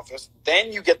box office,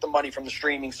 then you get the money from the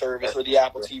streaming service or the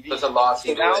Apple TV. There's a lot.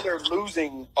 So now they're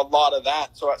losing a lot of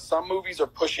that. So some movies are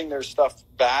pushing their stuff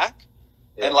back.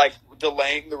 Yeah. And like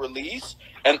delaying the release,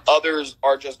 and others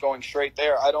are just going straight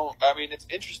there. It's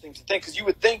interesting to think because you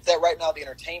would think that right now the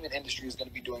entertainment industry is going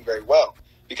to be doing very well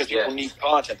because people need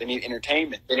content, they need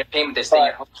entertainment. They're staying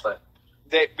at home, but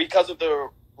because of the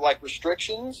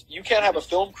restrictions, you can't have a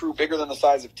film crew bigger than the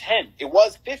size of 10. It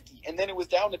was 50, and then it was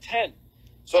down to 10.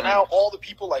 So now all the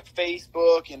people like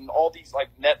Facebook and all these like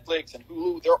Netflix and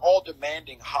Hulu, they're all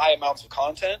demanding high amounts of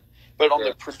content. But on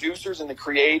the producers and the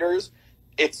creators,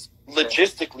 it's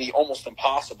logistically almost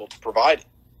impossible to provide it.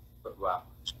 Wow.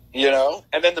 You know?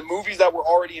 And then the movies that were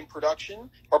already in production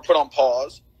are put on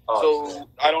pause. So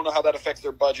I don't know how that affects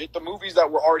their budget. The movies that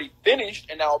were already finished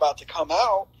and now about to come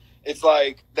out, it's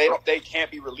like they can't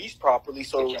be released properly,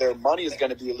 so their money is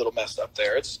going to be a little messed up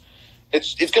there. It's going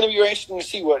to be very interesting to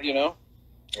see what,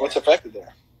 what's affected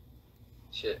there.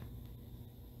 Shit.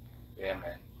 Yeah,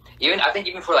 man. I think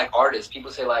even for like artists, people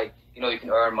say like, you can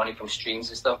earn money from streams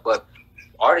and stuff, but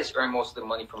artists earn most of the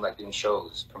money from like doing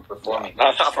shows, from performing.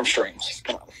 Not from streams.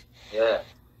 Come on. Yeah.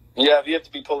 Yeah, you have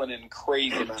to be pulling in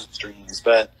crazy amounts of streams,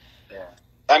 but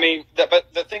I mean,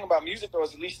 but the thing about music though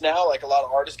is at least now, like a lot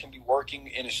of artists can be working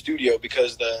in a studio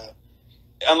because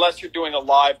unless you're doing a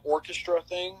live orchestra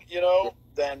thing,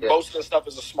 then most of the stuff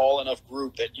is a small enough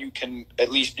group that you can at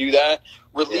least do that.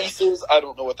 Releases, I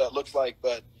don't know what that looks like,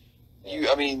 but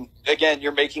again,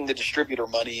 you're making the distributor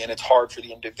money, and it's hard for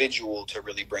the individual to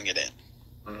really bring it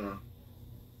in. Mm-hmm.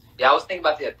 Yeah, I was thinking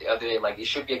about that the other day. Like, it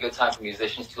should be a good time for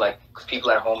musicians to because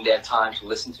people at home, they have time to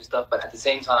listen to stuff, but at the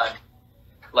same time,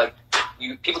 like,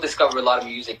 people discover a lot of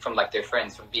music from like their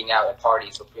friends, from being out at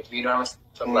parties,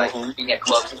 from like being at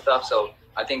clubs and stuff. So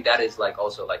I think that is like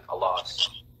also like a loss.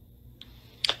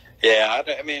 Yeah,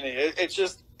 I mean,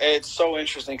 it's so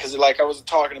interesting because like I was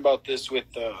talking about this with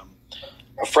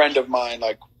a friend of mine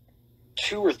like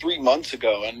 2 or 3 months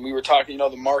ago, and we were talking.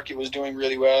 The market was doing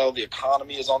really well, the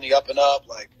economy is on the up and up,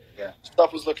 like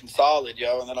stuff was looking solid,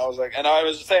 And then I was like, and I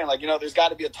was just saying like, there's got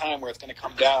to be a time where it's going to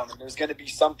come down, and there's going to be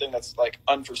something that's like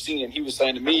unforeseen. And he was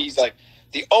saying to me, he's like,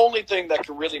 the only thing that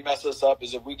can really mess us up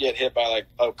is if we get hit by like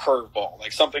a curveball,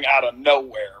 like something out of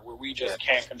nowhere where we just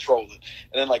can't control it.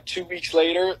 And then like 2 weeks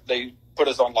later, they put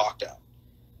us on lockdown.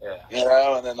 Yeah.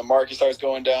 And then the market starts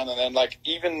going down, and then like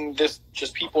even this,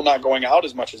 just people not going out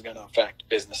as much is going to affect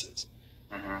businesses.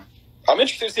 Mm-hmm. I'm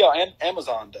interested to see how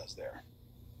Amazon does there.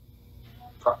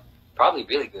 Probably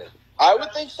really good. I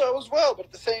would think so as well, but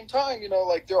at the same time,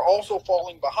 like they're also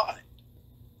falling behind.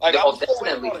 Like I was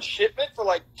definitely on a shipment for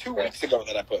like 2 weeks ago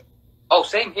that I put. Oh,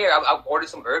 same here. I've ordered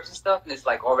some herbs and stuff, and it's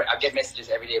like already I get messages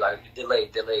every day like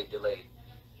delayed.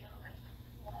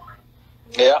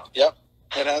 Yeah, yep.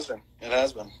 It has been.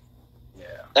 Yeah.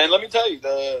 And let me tell you,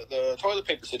 the toilet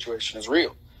paper situation is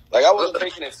real. Like I wasn't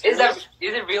taking it seriously.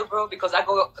 Is it real, bro? Because I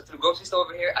go to the grocery store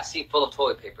over here, I see it full of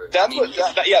toilet paper. That's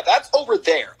that's over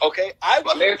there. Okay,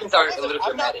 Americans are a little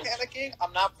I'm not panicking.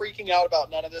 I'm not freaking out about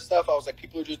none of this stuff. I was like,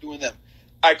 people are just doing them.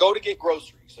 I go to get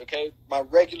groceries. Okay, my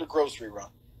regular grocery run.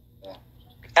 Yeah.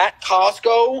 At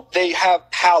Costco, they have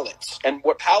pallets, and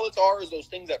what pallets are is those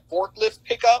things that forklifts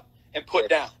pick up and put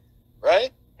down,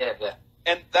 right? Yeah.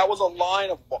 And that was a line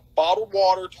of bottled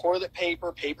water, toilet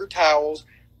paper, paper towels.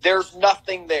 There's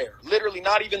nothing there. Literally,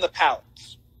 not even the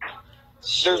pallets.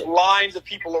 Shit. There's lines of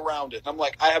people around it. And I'm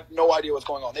like, I have no idea what's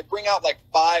going on. They bring out like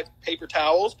 5 paper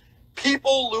towels.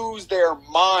 People lose their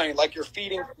mind like you're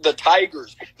feeding the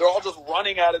tigers. They're all just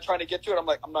running at it, trying to get to it. I'm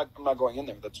like, I'm not going in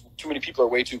there. That's too many people are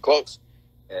way too close.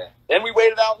 Yeah. Then we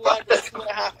waited out in line for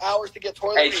 2.5 hours to get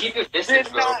toilet paper.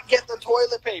 Did not get the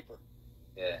toilet paper.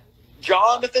 Yeah.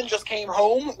 Jonathan just came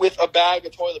home with a bag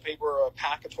of toilet paper or a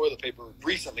pack of toilet paper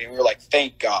recently, and we were like,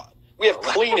 thank God. We have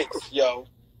Kleenex, yo.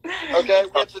 Okay?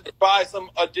 We have to buy some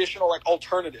additional, like,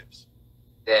 alternatives.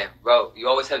 Yeah, bro, you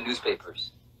always have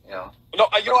newspapers, No, you know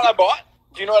what I bought?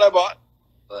 Do you know what I bought?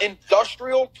 What?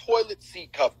 Industrial toilet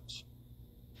seat covers.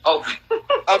 Oh.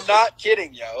 I'm not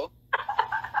kidding, yo.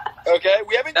 Okay?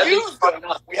 We haven't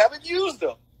used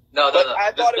them. No.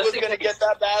 I thought it was going to get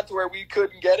that bad to where we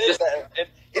couldn't get it. And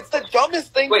it's the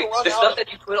dumbest thing to run out of. The stuff that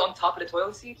you put on top of the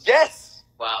toilet seat? Yes.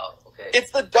 Wow, okay.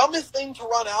 It's the dumbest thing to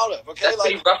run out of, okay?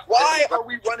 Like, why are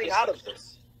we running out of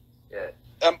this? Yeah.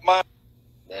 My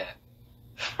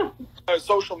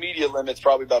social media limit's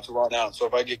probably about to run out, so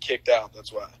if I get kicked out,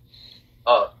 that's why.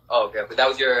 Oh, okay. But that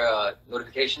was your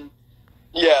notification?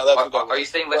 Yeah, that's what that was. Are you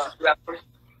saying less than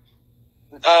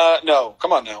 2 hours? No.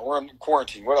 Come on now. We're in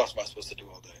quarantine. What else am I supposed to do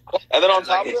all day? And then on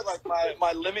top of it, like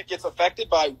my limit gets affected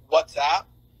by WhatsApp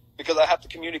because I have to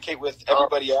communicate with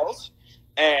everybody else,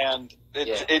 and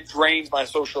it drains my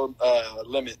social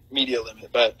media limit.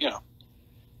 But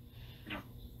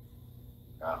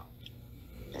Oh.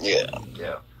 Yeah.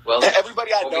 Well,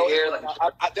 everybody I know, here,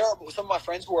 there are some of my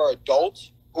friends who are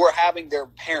adults who are having their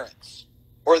parents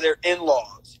or their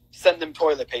in-laws send them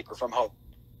toilet paper from home.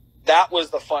 That was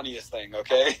the funniest thing,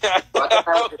 okay? I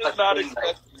was not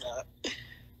expecting that.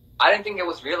 I didn't think it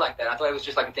was real like that. I thought it was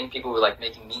just like a thing people were like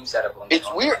making memes out of. It's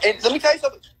weird. And let me tell you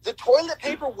something. The toilet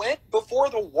paper went before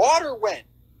the water went.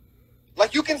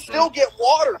 Like, you can still get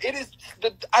water.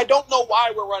 I don't know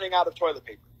why we're running out of toilet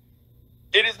paper.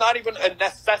 It is not even a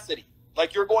necessity.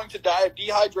 Like, you're going to die of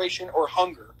dehydration or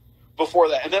hunger before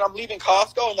that. And then I'm leaving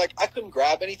Costco, and, like, I couldn't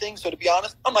grab anything. So, to be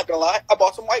honest, I'm not going to lie. I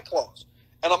bought some White Claws.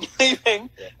 And I'm leaving,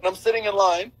 and I'm sitting in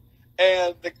line,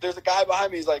 and there's a guy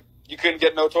behind me. He's like, you couldn't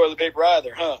get no toilet paper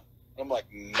either, huh? And I'm like,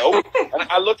 nope. And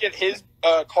I look at his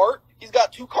cart. He's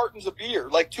got 2 cartons of beer,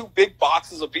 like 2 big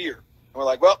boxes of beer. And we're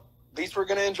like, well, at least we're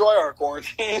going to enjoy our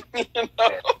quarantine. You know?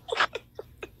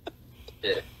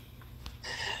 Yeah.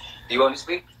 Do you want to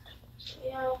speak?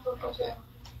 Yeah.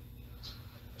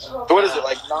 What is it,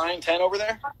 like 9:10 over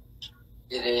there?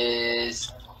 It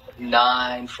is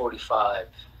 9:45.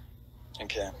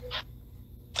 Okay.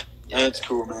 That's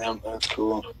cool, man. That's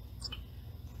cool.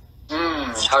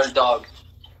 How's the dog?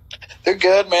 They're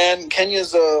good, man.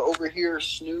 Kenya's over here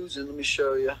snoozing. Let me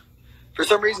show you. For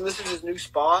some reason, this is his new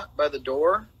spot by the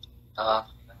door.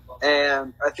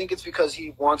 And I think it's because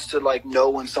he wants to, like, know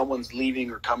when someone's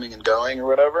leaving or coming and going or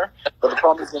whatever. But the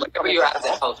problem is whenever you're out of the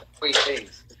house, that's where he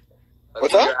stays.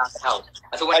 What's that? You're out of the house.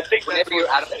 So whenever you're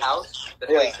out of the house,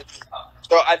 that's where he stays.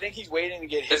 So I think he's waiting to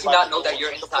get hit. Does he not know that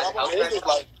you're inside the house right now?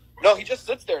 Like, no, he just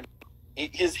sits there.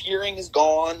 His hearing is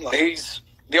gone. Like, he's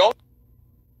the only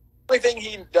thing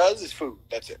he does is food.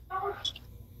 That's it.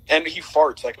 And he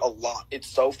farts, like, a lot. It's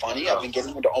so funny. I've been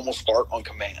getting him to almost fart on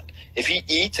command. If he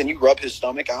eats and you rub his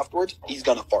stomach afterwards, he's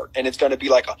going to fart. And it's going to be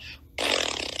like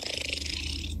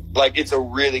it's a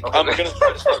really... I'm going to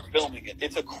try to start filming it.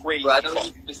 It's a crazy... Well, I know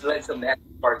you just let some nasty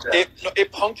parts out.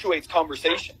 It punctuates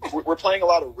conversation. We're playing a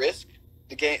lot of Risk,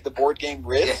 the board game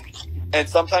Risk. Yeah. And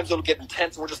sometimes it'll get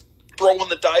intense. And we're just throwing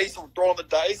the dice, and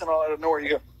all out of nowhere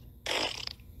you go...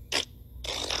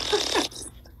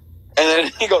 And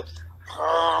then he goes...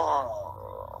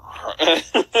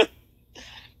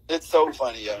 It's so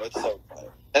funny, yo. It's so funny.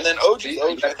 And then OG,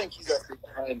 I think he's actually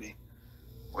behind me.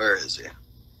 Where is he?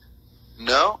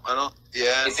 No, I don't.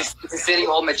 Yeah. Is he sitting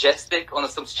all majestic on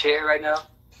some chair right now?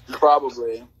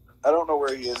 Probably. I don't know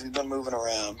where he is. He's been moving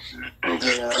around.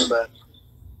 Yeah, but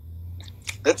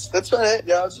that's been it.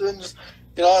 Yeah, it's been just,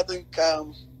 I think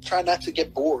try not to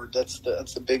get bored. That's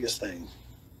the biggest thing.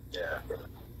 Yeah.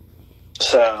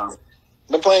 So.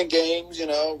 Been playing games,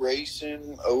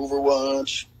 racing,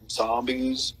 Overwatch,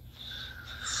 zombies.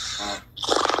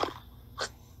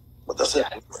 But that's it.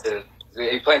 Are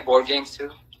you playing board games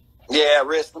too? Yeah,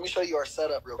 Risk. Let me show you our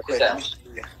setup real quick.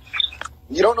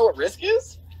 You don't know what Risk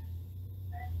is?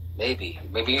 Maybe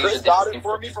you Chris got it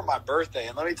for me for my birthday,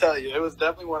 and let me tell you, it was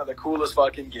definitely one of the coolest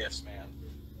fucking gifts, man.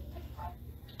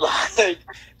 Like,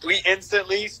 we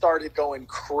instantly started going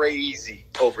crazy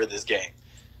over this game.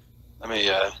 Let me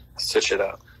switch it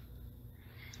up.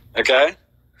 Okay?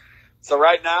 So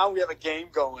right now we have a game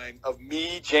going of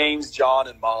me, James, John,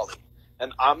 and Molly.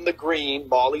 And I'm the green,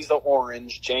 Molly's the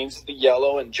orange, James is the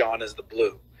yellow, and John is the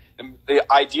blue. And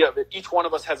the idea of it, each one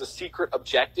of us has a secret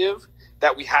objective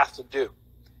that we have to do.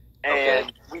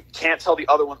 And we can't tell the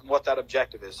other one what that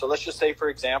objective is. So let's just say, for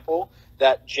example,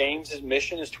 that James's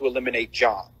mission is to eliminate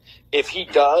John. If he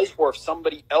does, or if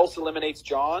somebody else eliminates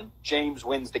John, James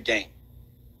wins the game.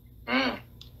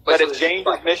 But if James'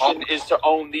 mission is to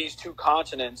own these 2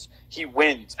 continents, he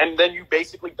wins. And then you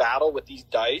basically battle with these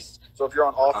dice. So if you're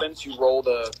on offense, you roll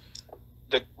the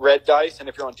red dice. And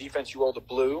if you're on defense, you roll the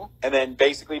blue. And then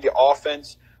basically the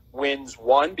offense wins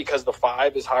 1 because the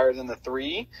 5 is higher than the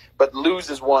 3, but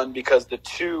loses 1 because the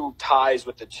 2 ties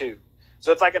with the 2.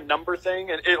 So it's like a number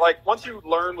thing. And once you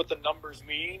learn what the numbers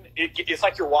mean, it's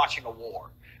like you're watching a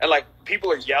war. And, like,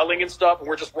 people are yelling and stuff, and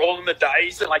we're just rolling the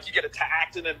dice, and, like, you get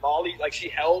attacked, and then Molly, like, she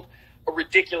held a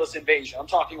ridiculous invasion. I'm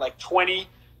talking, like, 20,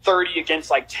 30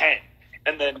 against, like, 10.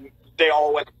 And then they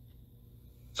all went.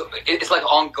 So it's like an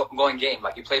ongoing game.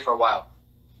 Like, you play for a while.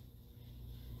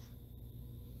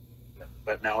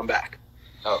 But now I'm back.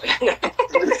 Oh. No,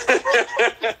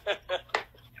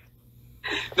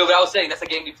 but I was saying that's a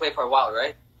game you play for a while,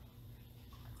 right?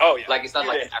 Oh, yeah. Like, it's not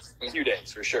like a few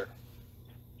days, for sure.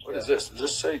 What is this? Does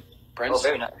this say Prince? Oh,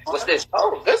 very nice. What's this?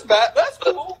 Oh, that's bad. That's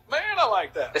cool. Man, I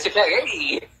like that. That's your flag.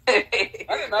 Hey!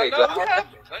 I did not know that.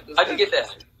 How'd you get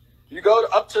that? You go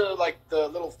up to, like, the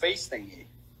little face thingy.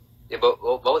 Yeah, but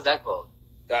what was that called?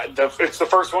 It's the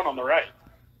first one on the right.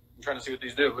 I'm trying to see what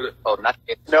these do. Oh, not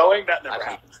knowing that never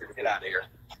happens. Get out of here.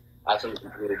 Absolutely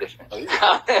completely different. Oh,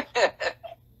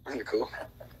 these are cool.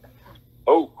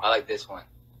 Oh, I like this one.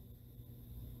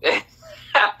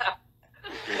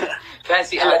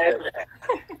 Fancy hat.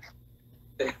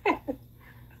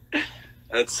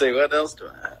 Let's see, what else do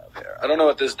I have here? I don't know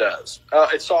what this does.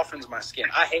 It softens my skin.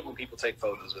 I hate when people take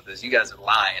photos with this. You guys are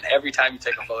lying. Every time you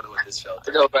take a photo with this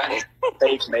filter,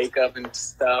 fake makeup and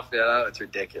stuff. Yeah, it's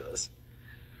ridiculous.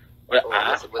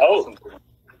 Oh.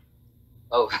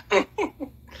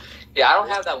 Yeah, I don't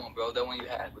have that one, bro. That one you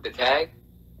had with the tag.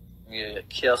 Yeah,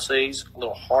 Kelsey's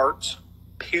little hearts.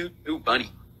 Ooh,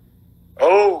 bunny.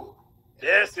 Oh,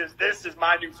 this is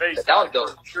my new face. That was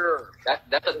dope. Sure.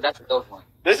 That's a dope one.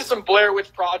 This is some Blair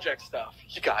Witch Project stuff.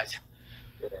 You guys.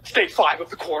 Stage 5 of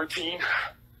the quarantine.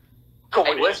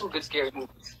 Hey, what are some good scary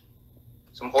movies?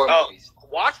 Some horror movies.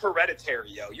 Watch Hereditary,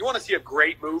 yo. You want to see a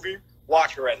great movie?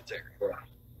 Watch Hereditary. Yeah.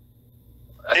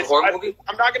 That's a horror movie?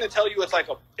 I'm not going to tell you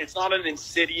it's not an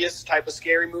Insidious type of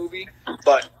scary movie,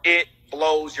 but it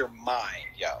blows your mind,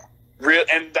 yo. Real,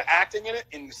 and the acting in it,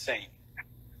 insane.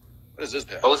 What is this?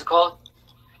 What was it called?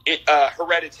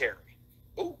 Hereditary.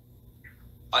 Ooh.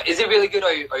 Is it really good, or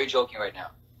are you joking right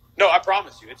now? No, I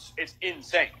promise you, it's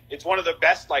insane. It's one of the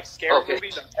best scary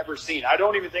movies I've ever seen. I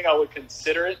don't even think I would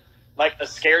consider it like a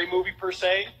scary movie per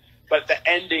se, but the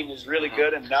ending is really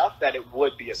good enough that it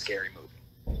would be a scary movie.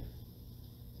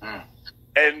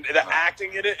 And the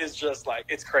acting in it is just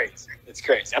it's crazy. It's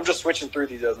crazy. I'm just switching through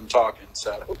these as I'm talking.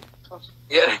 So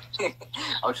yeah,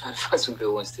 I'm trying to find some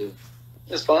good ones too.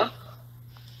 It's fun.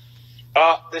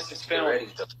 This is film.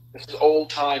 This is old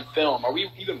time film. Are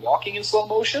we even walking in slow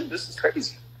motion? This is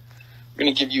crazy. I'm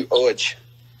gonna give you Oj.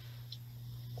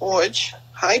 Oj,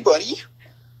 hi, buddy.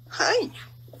 Hi.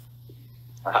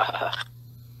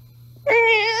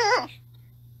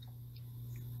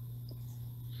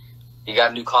 You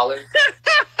got a new collar?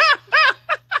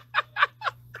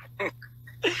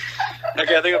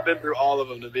 Okay, I think I've been through all of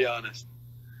them, to be honest.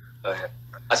 Okay.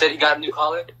 I said you got a new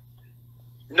collar?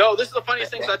 No, this is the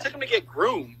funniest thing. So I took him to get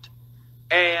groomed,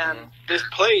 and this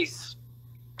place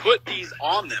put these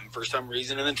on them for some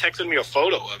reason, and then texted me a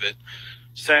photo of it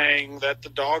saying that the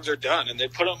dogs are done. And they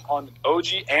put them on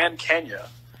OG and Kenya,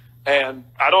 and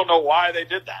I don't know why they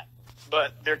did that.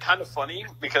 But they're kind of funny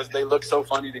because they look so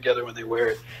funny together when they wear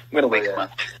it. I'm going to wake them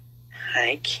up.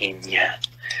 Hi, Kenya.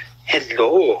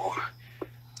 Hello.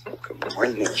 Good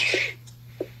morning.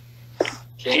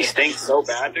 He stinks so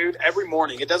bad, dude. Every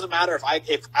morning. It doesn't matter if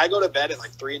I go to bed at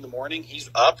 3 in the morning, he's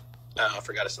up. I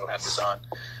forgot I still have this on.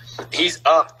 He's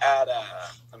up at,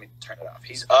 let me turn it off.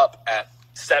 He's up at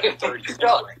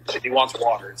 7:30. He wants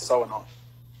water. It's so annoying.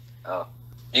 Oh.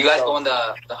 You guys go on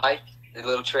the hike, the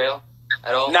little trail?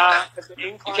 At all? Nah,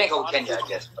 you can't go with Kenya, I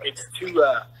guess. It's too.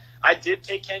 I did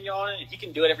take Kenya on it, and he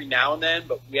can do it every now and then,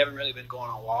 but we haven't really been going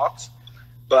on walks.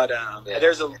 But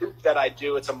there's a loop that I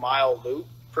do. It's a mile loop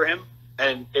for him,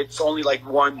 and it's only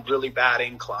one really bad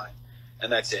incline,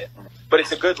 and that's it. But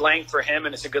it's a good length for him,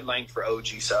 and it's a good length for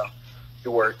OG, so it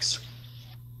works.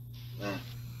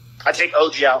 I take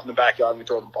OG out in the backyard and we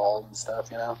throw the balls and stuff,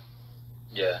 you know?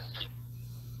 Yeah.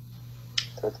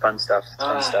 So it's fun stuff.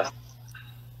 Fun stuff.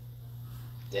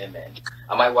 Yeah, man.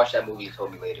 I might watch that movie you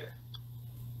told me later.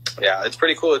 Yeah, it's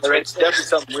pretty cool. It's definitely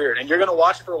something weird. And you're going to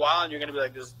watch it for a while, and you're going to be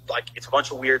like, this, it's a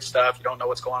bunch of weird stuff. You don't know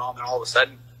what's going on. Then all of a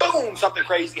sudden, boom, something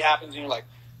crazy happens, and you're like,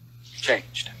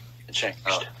 changed. It changed.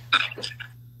 Oh.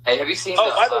 Hey, have you seen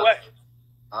by the way,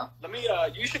 huh? Let me,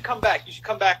 you should come back. You should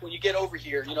come back when you get over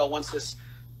here, once this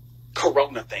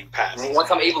Corona thing passes.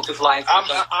 Once I'm able to fly.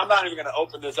 I'm not even going to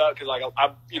open this up because,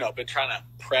 I've been trying to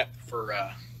prep for...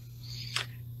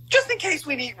 just in case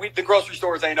the grocery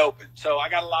stores ain't open. So I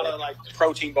got a lot of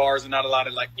protein bars and not a lot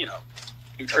of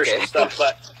nutritional stuff.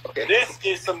 But this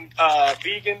is some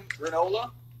vegan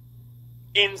granola.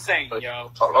 Insane,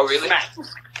 yo. Oh, really? Smack.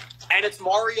 And it's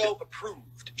Mario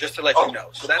approved, just to let you know.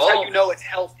 So that's how you know it's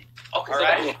healthy. Okay. All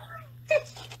right?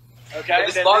 Okay.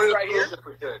 This then Mario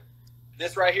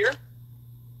this right here,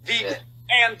 vegan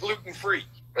and gluten free.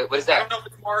 Wait, what is that? I don't know if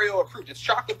it's Mario approved. It's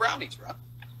chocolate brownies, bro.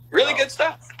 Really good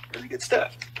stuff. Really good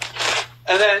stuff.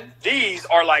 And then these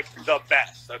are the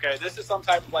best, okay? This is some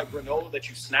type of granola that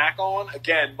you snack on.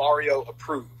 Again, Mario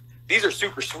approved. These are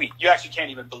super sweet. You actually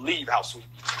can't even believe how sweet.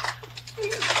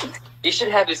 He should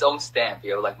have his own stamp,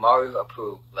 Mario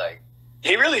approved.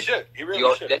 He really should. He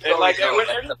really should. And when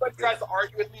everybody tries to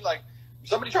argue with me,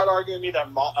 somebody tried to argue with me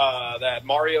that that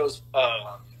Mario's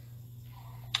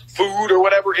food or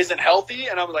whatever isn't healthy,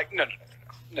 and I'm like, no.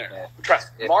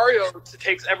 Trust me. Mario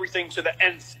takes everything to the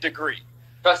nth degree.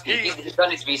 Trust me, he's done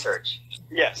his research.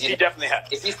 Yes, he definitely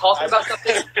has. If he's talking about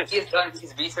something, he has done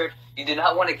his research. You do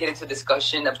not want to get into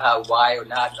discussion about why or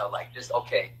not. No, just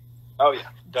okay. Oh yeah,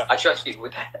 definitely. I trust you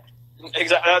with that.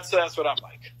 Exactly. That's what I'm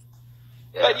like.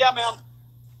 Yeah. But yeah, man.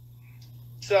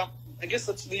 So I guess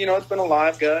that's it's been a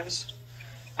live, guys.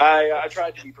 I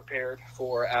tried to be prepared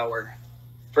for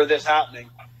this happening,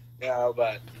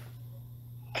 but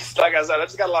like I said, I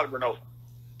just got a lot of granola.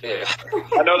 Yeah.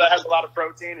 I know that has a lot of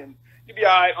protein, and you'd be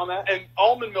all right on that. And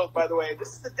almond milk, by the way,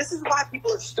 this is why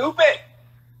people are stupid.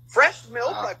 Fresh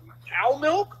milk, like cow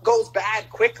milk, goes bad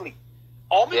quickly.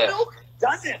 Almond milk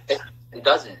doesn't. It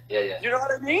doesn't. Yeah. You know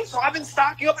what I mean? So I've been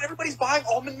stocking up, and everybody's buying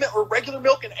almond milk or regular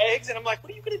milk and eggs, and I'm like,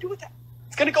 what are you going to do with that?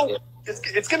 It's going to go. Yeah.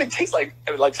 It's going to taste like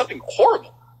something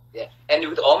horrible. Yeah, and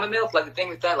with almond milk, like the thing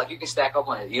with that, like you can stack up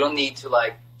on it. You don't need to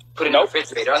like put it in the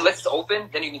refrigerator unless it's open.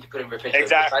 Then you need to put it in the refrigerator.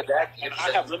 Exactly. That, and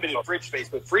I have limited fridge space,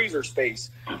 but freezer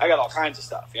space, I got all kinds of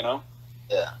stuff. You know.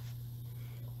 Yeah.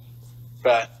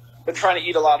 But I've been trying to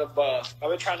eat a lot of. I've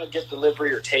been trying to get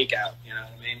delivery or takeout. You know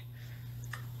what I mean?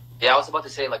 Yeah, I was about to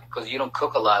say like because you don't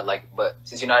cook a lot, like, but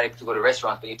since you're not able to go to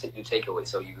restaurants, but you take away,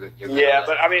 so you're yeah.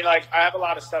 But I mean, like, I have a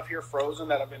lot of stuff here frozen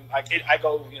that I've been like. I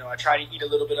go, I try to eat a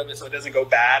little bit of it so it doesn't go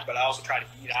bad, but I also try to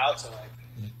eat out so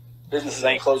like businesses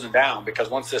ain't closing down because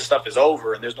once this stuff is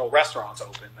over and there's no restaurants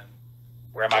open, then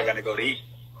where am I going to go to eat?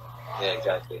 Yeah,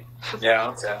 exactly.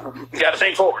 Yeah, so you got to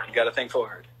think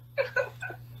forward.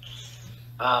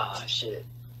 Ah, shit.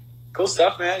 Cool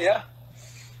stuff, man. Yeah.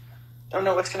 Don't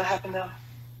know what's gonna happen now.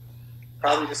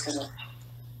 Probably just gonna,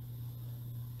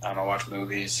 I don't know, watch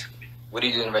movies. What are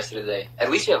you doing the rest of the day?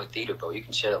 At least you have a theater, bro. You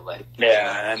can chill, like.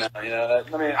 Yeah, I know.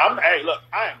 Hey, look,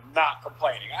 I am not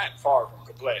complaining. I am far from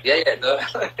complaining. Yeah, no.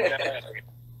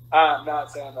 I'm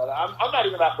not saying that. I'm not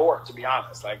even that bored, to be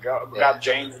honest. Like, got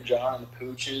James and John and the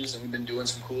Pooches, and we've been doing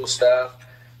some cool stuff.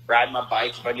 Riding my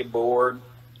bike if I get bored.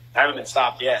 I haven't been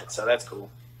stopped yet, so that's cool.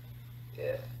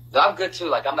 Yeah. No, I'm good, too.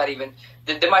 Like, I'm not even...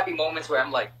 There might be moments where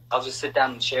I'm like, I'll just sit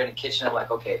down in the chair in the kitchen. I'm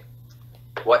like, okay,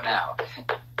 what now?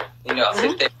 I'll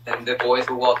sit there and the boys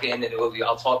will walk in and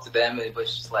I'll talk to them. And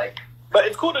it's just like... But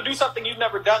it's cool to do something you've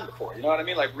never done before. You know what I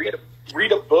mean? Like,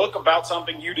 read a book about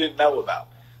something you didn't know about.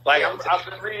 Like, I've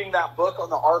been reading that book on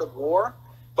the art of war,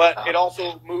 but it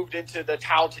also moved into the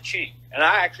Tao Te Ching. And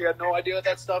I actually had no idea what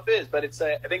that stuff is. But I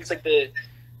think it's like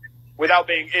without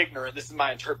being ignorant, this is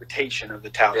my interpretation of the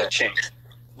Tao Te Ching.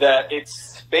 That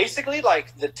it's basically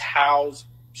like the Tao's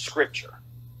scripture.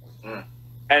 And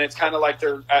it's kind of like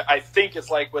I think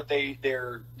it's like what they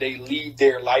lead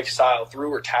their lifestyle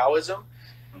through, or Taoism.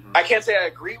 Mm-hmm. I can't say I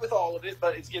agree with all of it,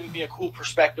 but it's giving me a cool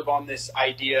perspective on this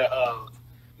idea of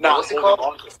not holding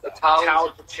on to stuff. Tao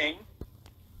Te Ching.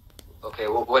 Okay,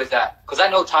 well, what is that? Because I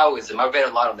know Taoism. I've read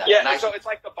a lot on that. Yeah, so it's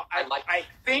like I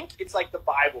think it's like the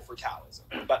Bible for Taoism,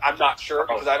 but I'm not sure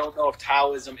because I don't know if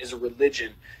Taoism is a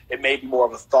religion. It may be more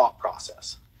of a thought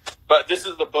process. But this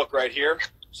is the book right here.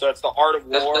 So it's the Art of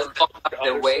War.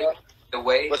 The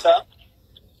way. What's that?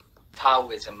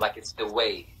 Taoism, like it's the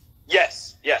way.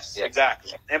 Yes,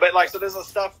 exactly. So there's a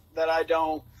stuff that I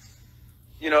don't.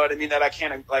 You know what I mean? That I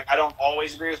can't, like, I don't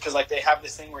always agree with because, like, they have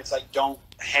this thing where it's like, don't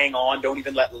hang on, don't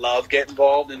even let love get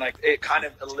involved. And, like, it kind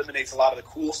of eliminates a lot of the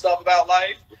cool stuff about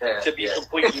life to be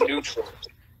completely neutral.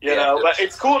 You know? But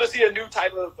it's cool to see a new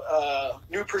type of,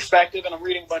 new perspective. And I'm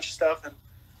reading a bunch of stuff. And,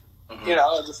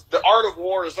 The Art of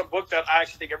War is a book that I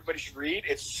actually think everybody should read.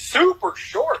 It's super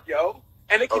short, yo.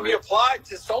 And it can be applied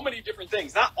to so many different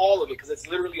things. Not all of it because it's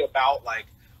literally about, like,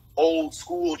 old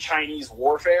school Chinese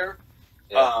warfare.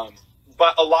 Yeah.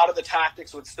 But a lot of the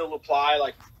tactics would still apply,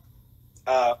 like,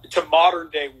 to modern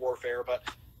day warfare. But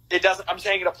it doesn't. I'm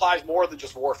saying it applies more than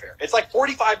just warfare. It's like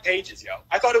 45 pages, yo.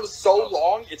 I thought it was so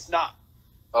long. It's not.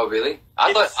 Oh, really?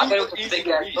 I thought it was a big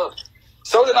ass book.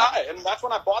 So did I, and that's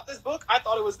when I bought this book. I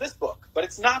thought it was this book, but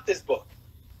it's not this book.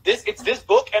 It's this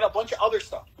book and a bunch of other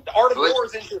stuff. The Art of War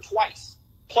is in here twice,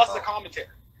 plus the commentary.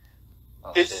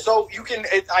 It's so you can.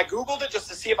 I googled it just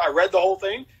to see if I read the whole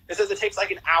thing. It says it takes like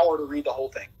an hour to read the whole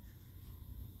thing.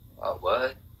 Oh,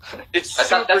 what? That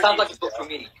sounds like a book for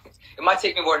me. It might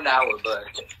take me more than an hour, but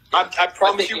I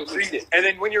promise you read it. And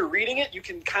then when you're reading it, you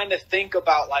can kind of think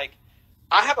about, like,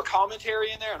 I have a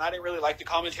commentary in there, and I didn't really like the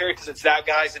commentary because it's that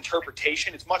guy's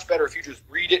interpretation. It's much better if you just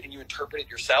read it and you interpret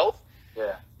it yourself.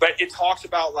 Yeah. But it talks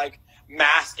about, like,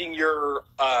 masking your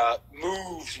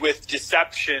moves with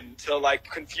deception to, like,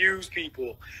 confuse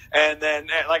people. And then,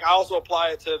 like, I also apply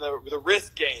it to the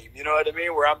risk game, you know what I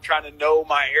mean? Where I'm trying to know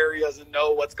my areas and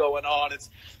know what's going on.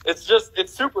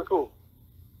 It's super cool.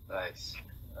 Nice.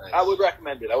 I would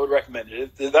recommend it.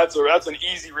 That's an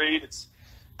easy read.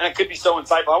 And it could be so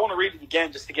insightful. I want to read it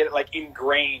again just to get it, like,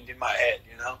 ingrained in my head,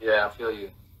 you know? Yeah, I feel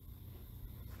you.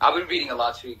 I've been reading a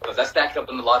lot too because I stacked up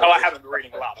in a lot of. I haven't been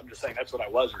reading a lot. I'm just saying that's what I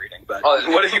was reading. But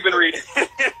what have you been reading?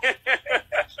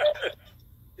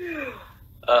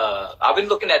 I've been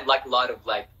looking at like a lot of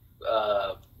like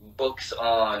books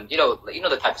on you know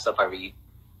the type of stuff I read.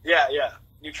 Yeah,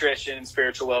 nutrition,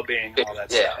 spiritual well-being, all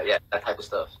that stuff. Yeah, that type of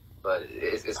stuff. But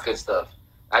it's good stuff.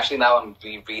 Actually, now I'm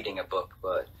rereading a book,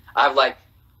 but I have like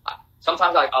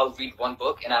sometimes like I'll read one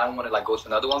book and I don't want to like go to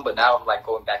another one, but now I'm like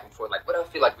going back and forth. Like, what do I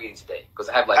feel like reading today? Because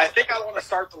I have like I think I want to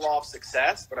start The Law of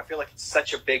Success, but I feel like it's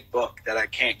such a big book that I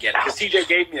can't get it. Because TJ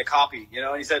gave me a copy, you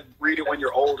know, and he said read it when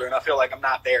you're older, and I feel like I'm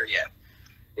not there yet.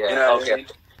 Yeah, you know okay. What I mean?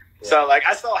 Yeah. So like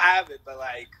I still have it, but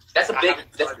like that's a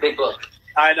big book.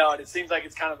 I know, and it seems like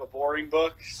it's kind of a boring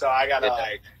book, so I gotta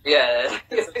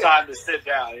get some time to sit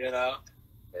down, you know.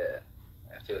 Yeah,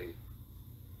 I feel you.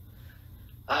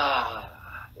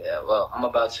 Yeah, well, I'm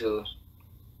about to.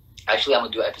 Actually, I'm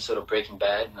gonna do an episode of Breaking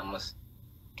Bad, and I'm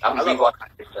rewatching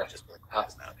now.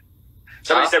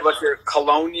 Somebody said, "What's your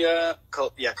Colonia?"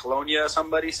 Colonia.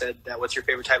 Somebody said that. What's your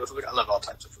favorite type of food? I love all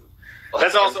types of food.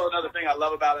 That's also another thing I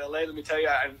love about LA. Let me tell you,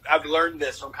 I've learned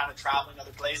this from kind of traveling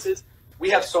other places. We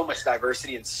have so much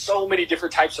diversity and so many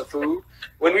different types of food.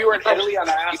 When we were in Italy, and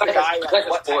I asked the guy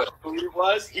what type of food it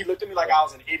was, he looked at me like I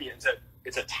was an idiot and said,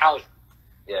 "It's Italian."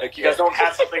 Yeah, like, you guys don't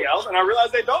have something else? And I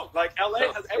realized they don't. Like,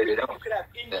 LA has everything. You could have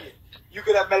Indian. You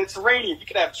could have Mediterranean. You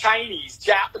could have Chinese,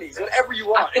 Japanese, whatever you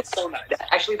want. It's so nice.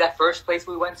 Actually, that first place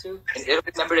we went to, in Italy,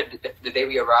 remember the day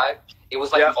we arrived? It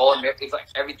was like all American. It was like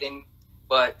everything,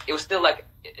 but it was still like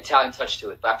Italian touch to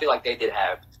it. But I feel like they did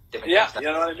have different things.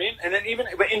 You know what I mean? And then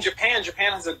but in Japan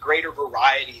has a greater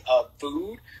variety of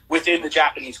food within the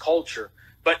Japanese culture.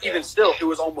 But even still, it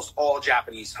was almost all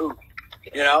Japanese food.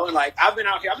 You know, and like I've been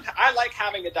out here, I like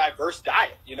having a diverse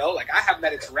diet. You know, like I have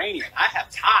Mediterranean, I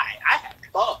have Thai, I have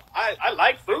pho. I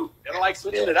like food, and I like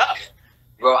switching it up.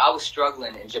 Bro, I was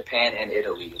struggling in Japan and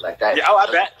Italy like that. Yeah, I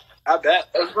bet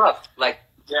it was rough. Like,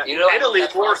 you know, Italy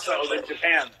more so than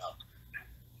Japan, though.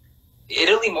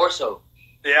 Italy more so.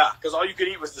 Yeah, because all you could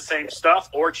eat was the same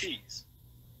stuff or cheese.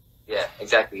 Yeah,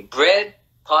 exactly. Bread,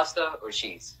 pasta, or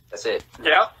cheese. That's it.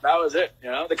 Yeah, that was it.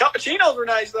 You know, the cappuccinos were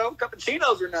nice though.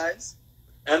 Cappuccinos were nice.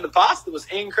 And the pasta was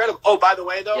incredible. Oh, by the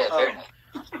way, though, very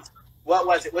nice. What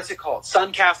was it? What's it called?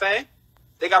 Sun Cafe.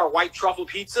 They got a white truffle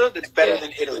pizza that's better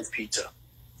than Italy's pizza.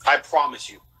 I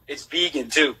promise you. It's vegan,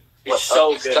 too. It's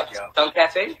so good, yo. Sun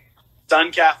Cafe?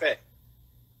 Sun Cafe.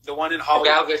 The one in Hollywood.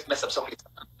 Okay, I'll just mess up something.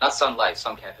 Not Sun Life,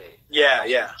 Sun Cafe.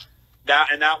 Yeah.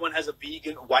 That one has a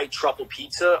vegan white truffle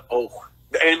pizza. Oh.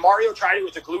 And Mario tried it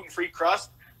with a gluten-free crust.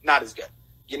 Not as good.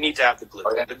 You need to have the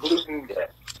gluten. Okay. The gluten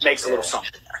makes a little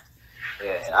something there.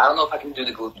 Yeah, I don't know if I can do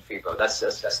the gluten-free, bro. That's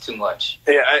too much.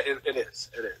 Yeah, it is.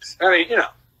 I mean, you know,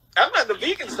 the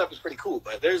vegan stuff is pretty cool,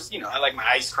 but there's, you know, I like my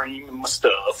ice cream and my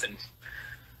stuff, and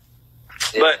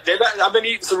but I've been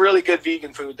eating some really good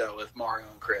vegan food though with Mario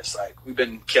and Chris. Like we've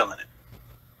been killing it.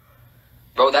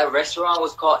 Bro, that restaurant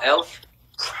was called Elf.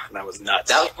 That was nuts.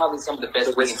 That was probably some of the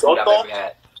best vegan food I've ever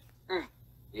had.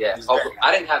 Yeah,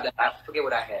 I didn't have that. I forget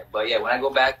what I had, but yeah, when I go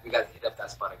back, we got to hit up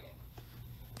that spot again.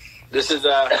 This is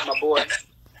my boy,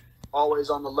 always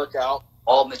on the lookout.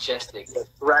 All majestic. The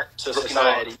threat to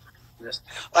society.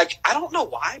 Like, I don't know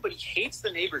why, but he hates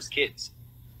the neighbor's kids.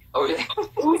 Oh, really?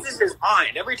 Loses his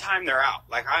mind every time they're out.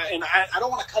 Like, I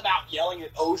don't want to come out yelling at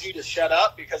OG to shut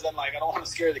up because I'm like, I don't want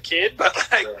to scare the kid, but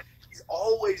like, he's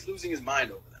always losing his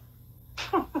mind over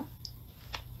them.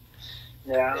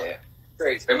 Yeah.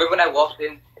 Crazy. Remember when I walked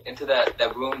into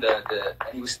that room, and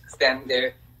he was standing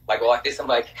there like like this? I'm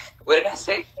like, what did I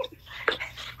say?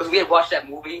 Because we had watched that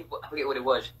movie. I forget what it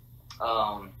was.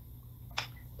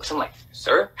 Something like,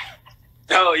 sir?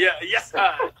 Oh, yeah. Yes,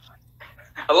 what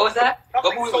was that?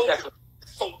 What movie was that?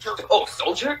 Soldier. Oh,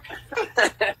 Soldier?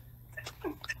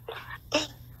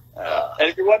 And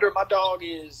if you're wondering, my dog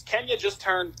is Kenya just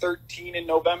turned 13 in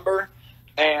November,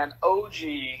 and OG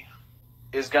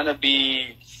is going to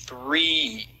be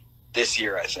 3 this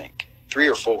year, I think. 3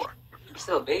 or 4. He's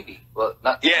still a baby. Well,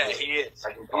 not. Yeah, he is.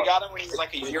 We got him when he was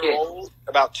like a year old,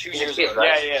 about 2 years ago.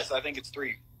 Right? Yeah. So I think it's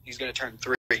 3. He's going to turn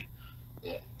 3.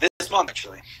 Yeah. This month,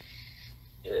 actually.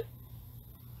 Yeah.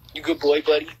 You good boy,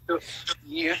 buddy?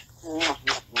 Yeah.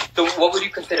 So what would you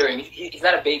consider him? He's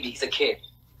not a baby. He's a kid.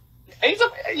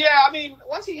 I mean,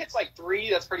 once he hits like 3,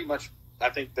 that's pretty much, I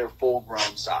think they're full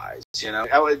grown size, you know?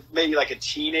 I would maybe like a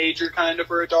teenager kind of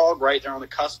for a dog, right? They're on the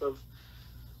cusp of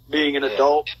being an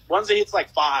adult. Once he hits like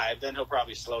 5, then he'll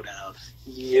probably slow down.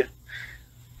 Yeah.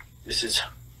 This is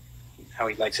how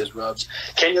he likes his rubs.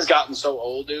 Kenya's gotten so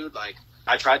old, dude. Like,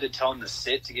 I tried to tell him to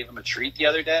sit to give him a treat the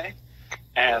other day.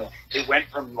 And it went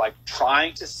from like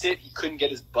trying to sit, he couldn't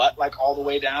get his butt like all the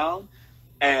way down.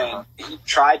 And he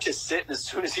tried to sit, and as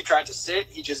soon as he tried to sit,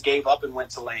 he just gave up and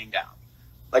went to laying down.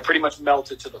 Like pretty much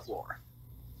melted to the floor.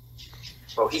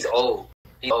 Bro, he's old.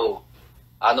 He's old.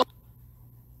 I know.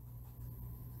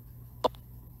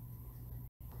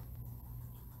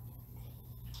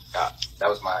 That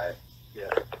was my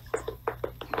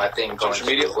thing going social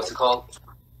media. What's it called?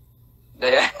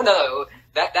 Yeah, no,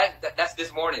 that's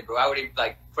this morning, bro. I would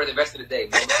like for the rest of the day.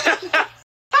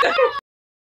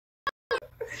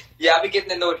 Yeah, I'll be getting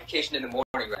the notification in the morning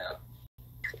right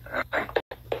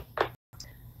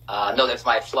now. No, that's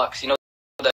my flux. You know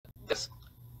the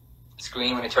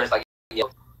screen when it turns like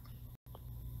yellow.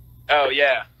 Oh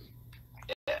yeah.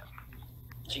 Yeah.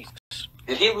 Jesus.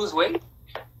 Did he lose weight?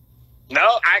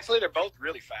 No, actually, they're both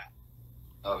really fat.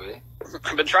 Oh really?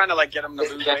 I've been trying to like get him to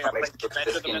lose weight. I like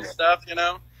measure them and stuff, you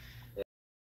know. Yeah.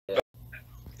 But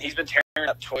he's been tearing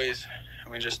up toys. I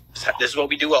mean, just this is what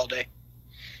we do all day.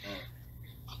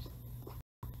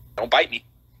 Don't bite me.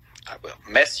 I will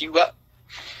mess you up.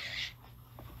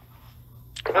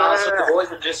 So the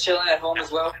boys are just chilling at home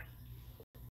as well?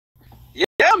 Yeah,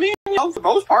 I mean, you know, for the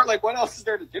most part, like, what else is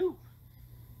there to do?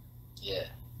 Yeah.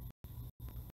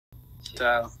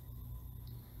 So,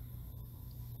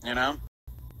 you know,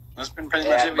 that's been pretty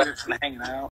much it. We've just been hanging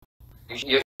out.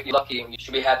 You're lucky, and you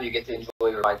should be happy you get to enjoy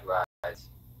your bike rides.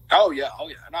 Oh, yeah.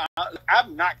 No,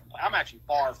 I'm not complaining. I'm actually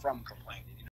far from complaining.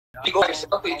 You go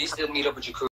yourself, or you still meet up with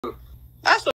your crew?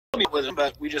 I still meet with him,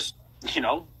 but we just, you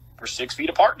know, we're 6 feet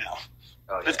apart now.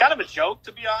 Oh, yeah. It's kind of a joke,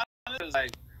 to be honest. It's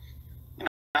like, you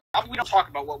know, we don't talk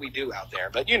about what we do out there,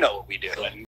 but you know what we do.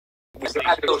 And we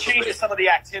change some of the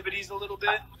activities a little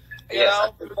bit. You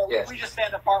know? We just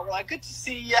stand apart. We're like, good to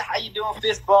see you. How you doing?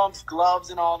 Fist bumps, gloves,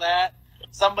 and all that.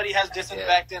 Somebody has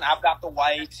disinfectant. I've got the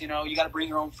wipes. You know, you got to bring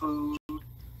your own food.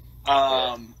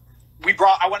 I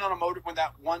went on a motor with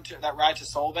that ride to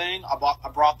Solvang. I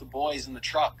brought the boys in the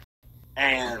truck.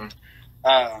 And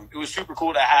it was super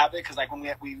cool to have it because, like, when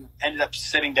we ended up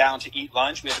sitting down to eat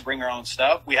lunch, we had to bring our own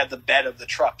stuff. We had the bed of the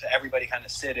truck to everybody kind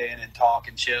of sit in and talk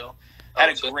and chill. Had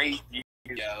a great view,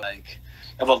 like,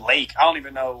 of a lake. I don't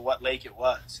even know what lake it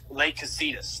was. Lake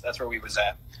Casitas. That's where we was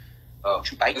at. Oh,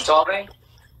 in Solvang?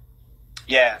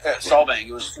 Yeah, Solvang.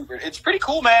 It was super. It's pretty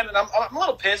cool, man. And I'm a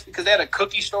little pissed because they had a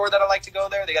cookie store that I like to go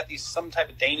there. They got some type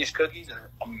of Danish cookies that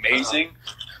are amazing.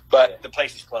 But the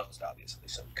place is closed, obviously,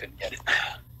 so we couldn't get it.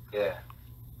 Yeah.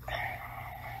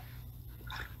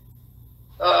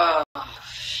 Oh,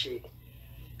 shit.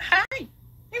 Hi. You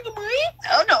can breathe?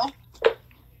 Oh, no.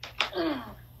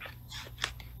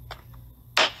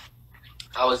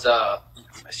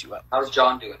 Mess you up. How's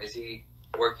John doing? Is he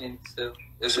working still?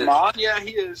 Simon? Yeah,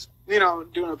 he is. You know,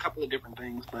 doing a couple of different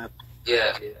things, but...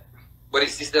 Yeah. But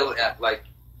is he still,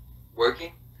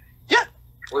 working? Yeah.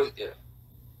 Yeah.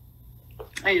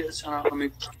 He is. I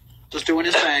mean, just doing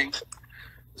his thing.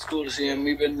 It's cool to see him.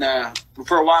 We've been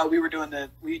for a while. We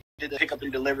did the pickup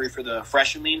and delivery for the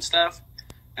Fresh and Lean stuff,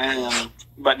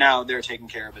 but now they're taking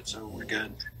care of it, so we're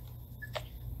good.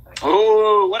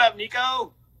 Oh, what up,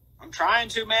 Nico? I'm trying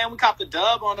to, man. We caught the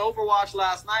dub on Overwatch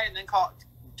last night, and then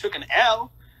took an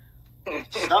L.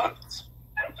 Sucks,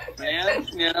 man.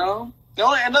 You know.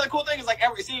 Another cool thing is like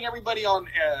seeing everybody on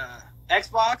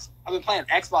Xbox. I've been playing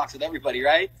Xbox with everybody,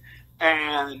 right?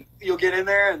 And you'll get in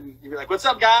there and you'll be like, what's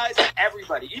up, guys?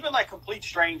 Everybody, even like complete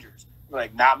strangers. You're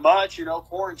like, not much, you know,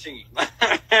 quarantine.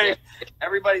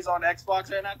 Everybody's on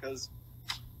Xbox right now because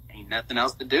ain't nothing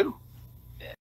else to do.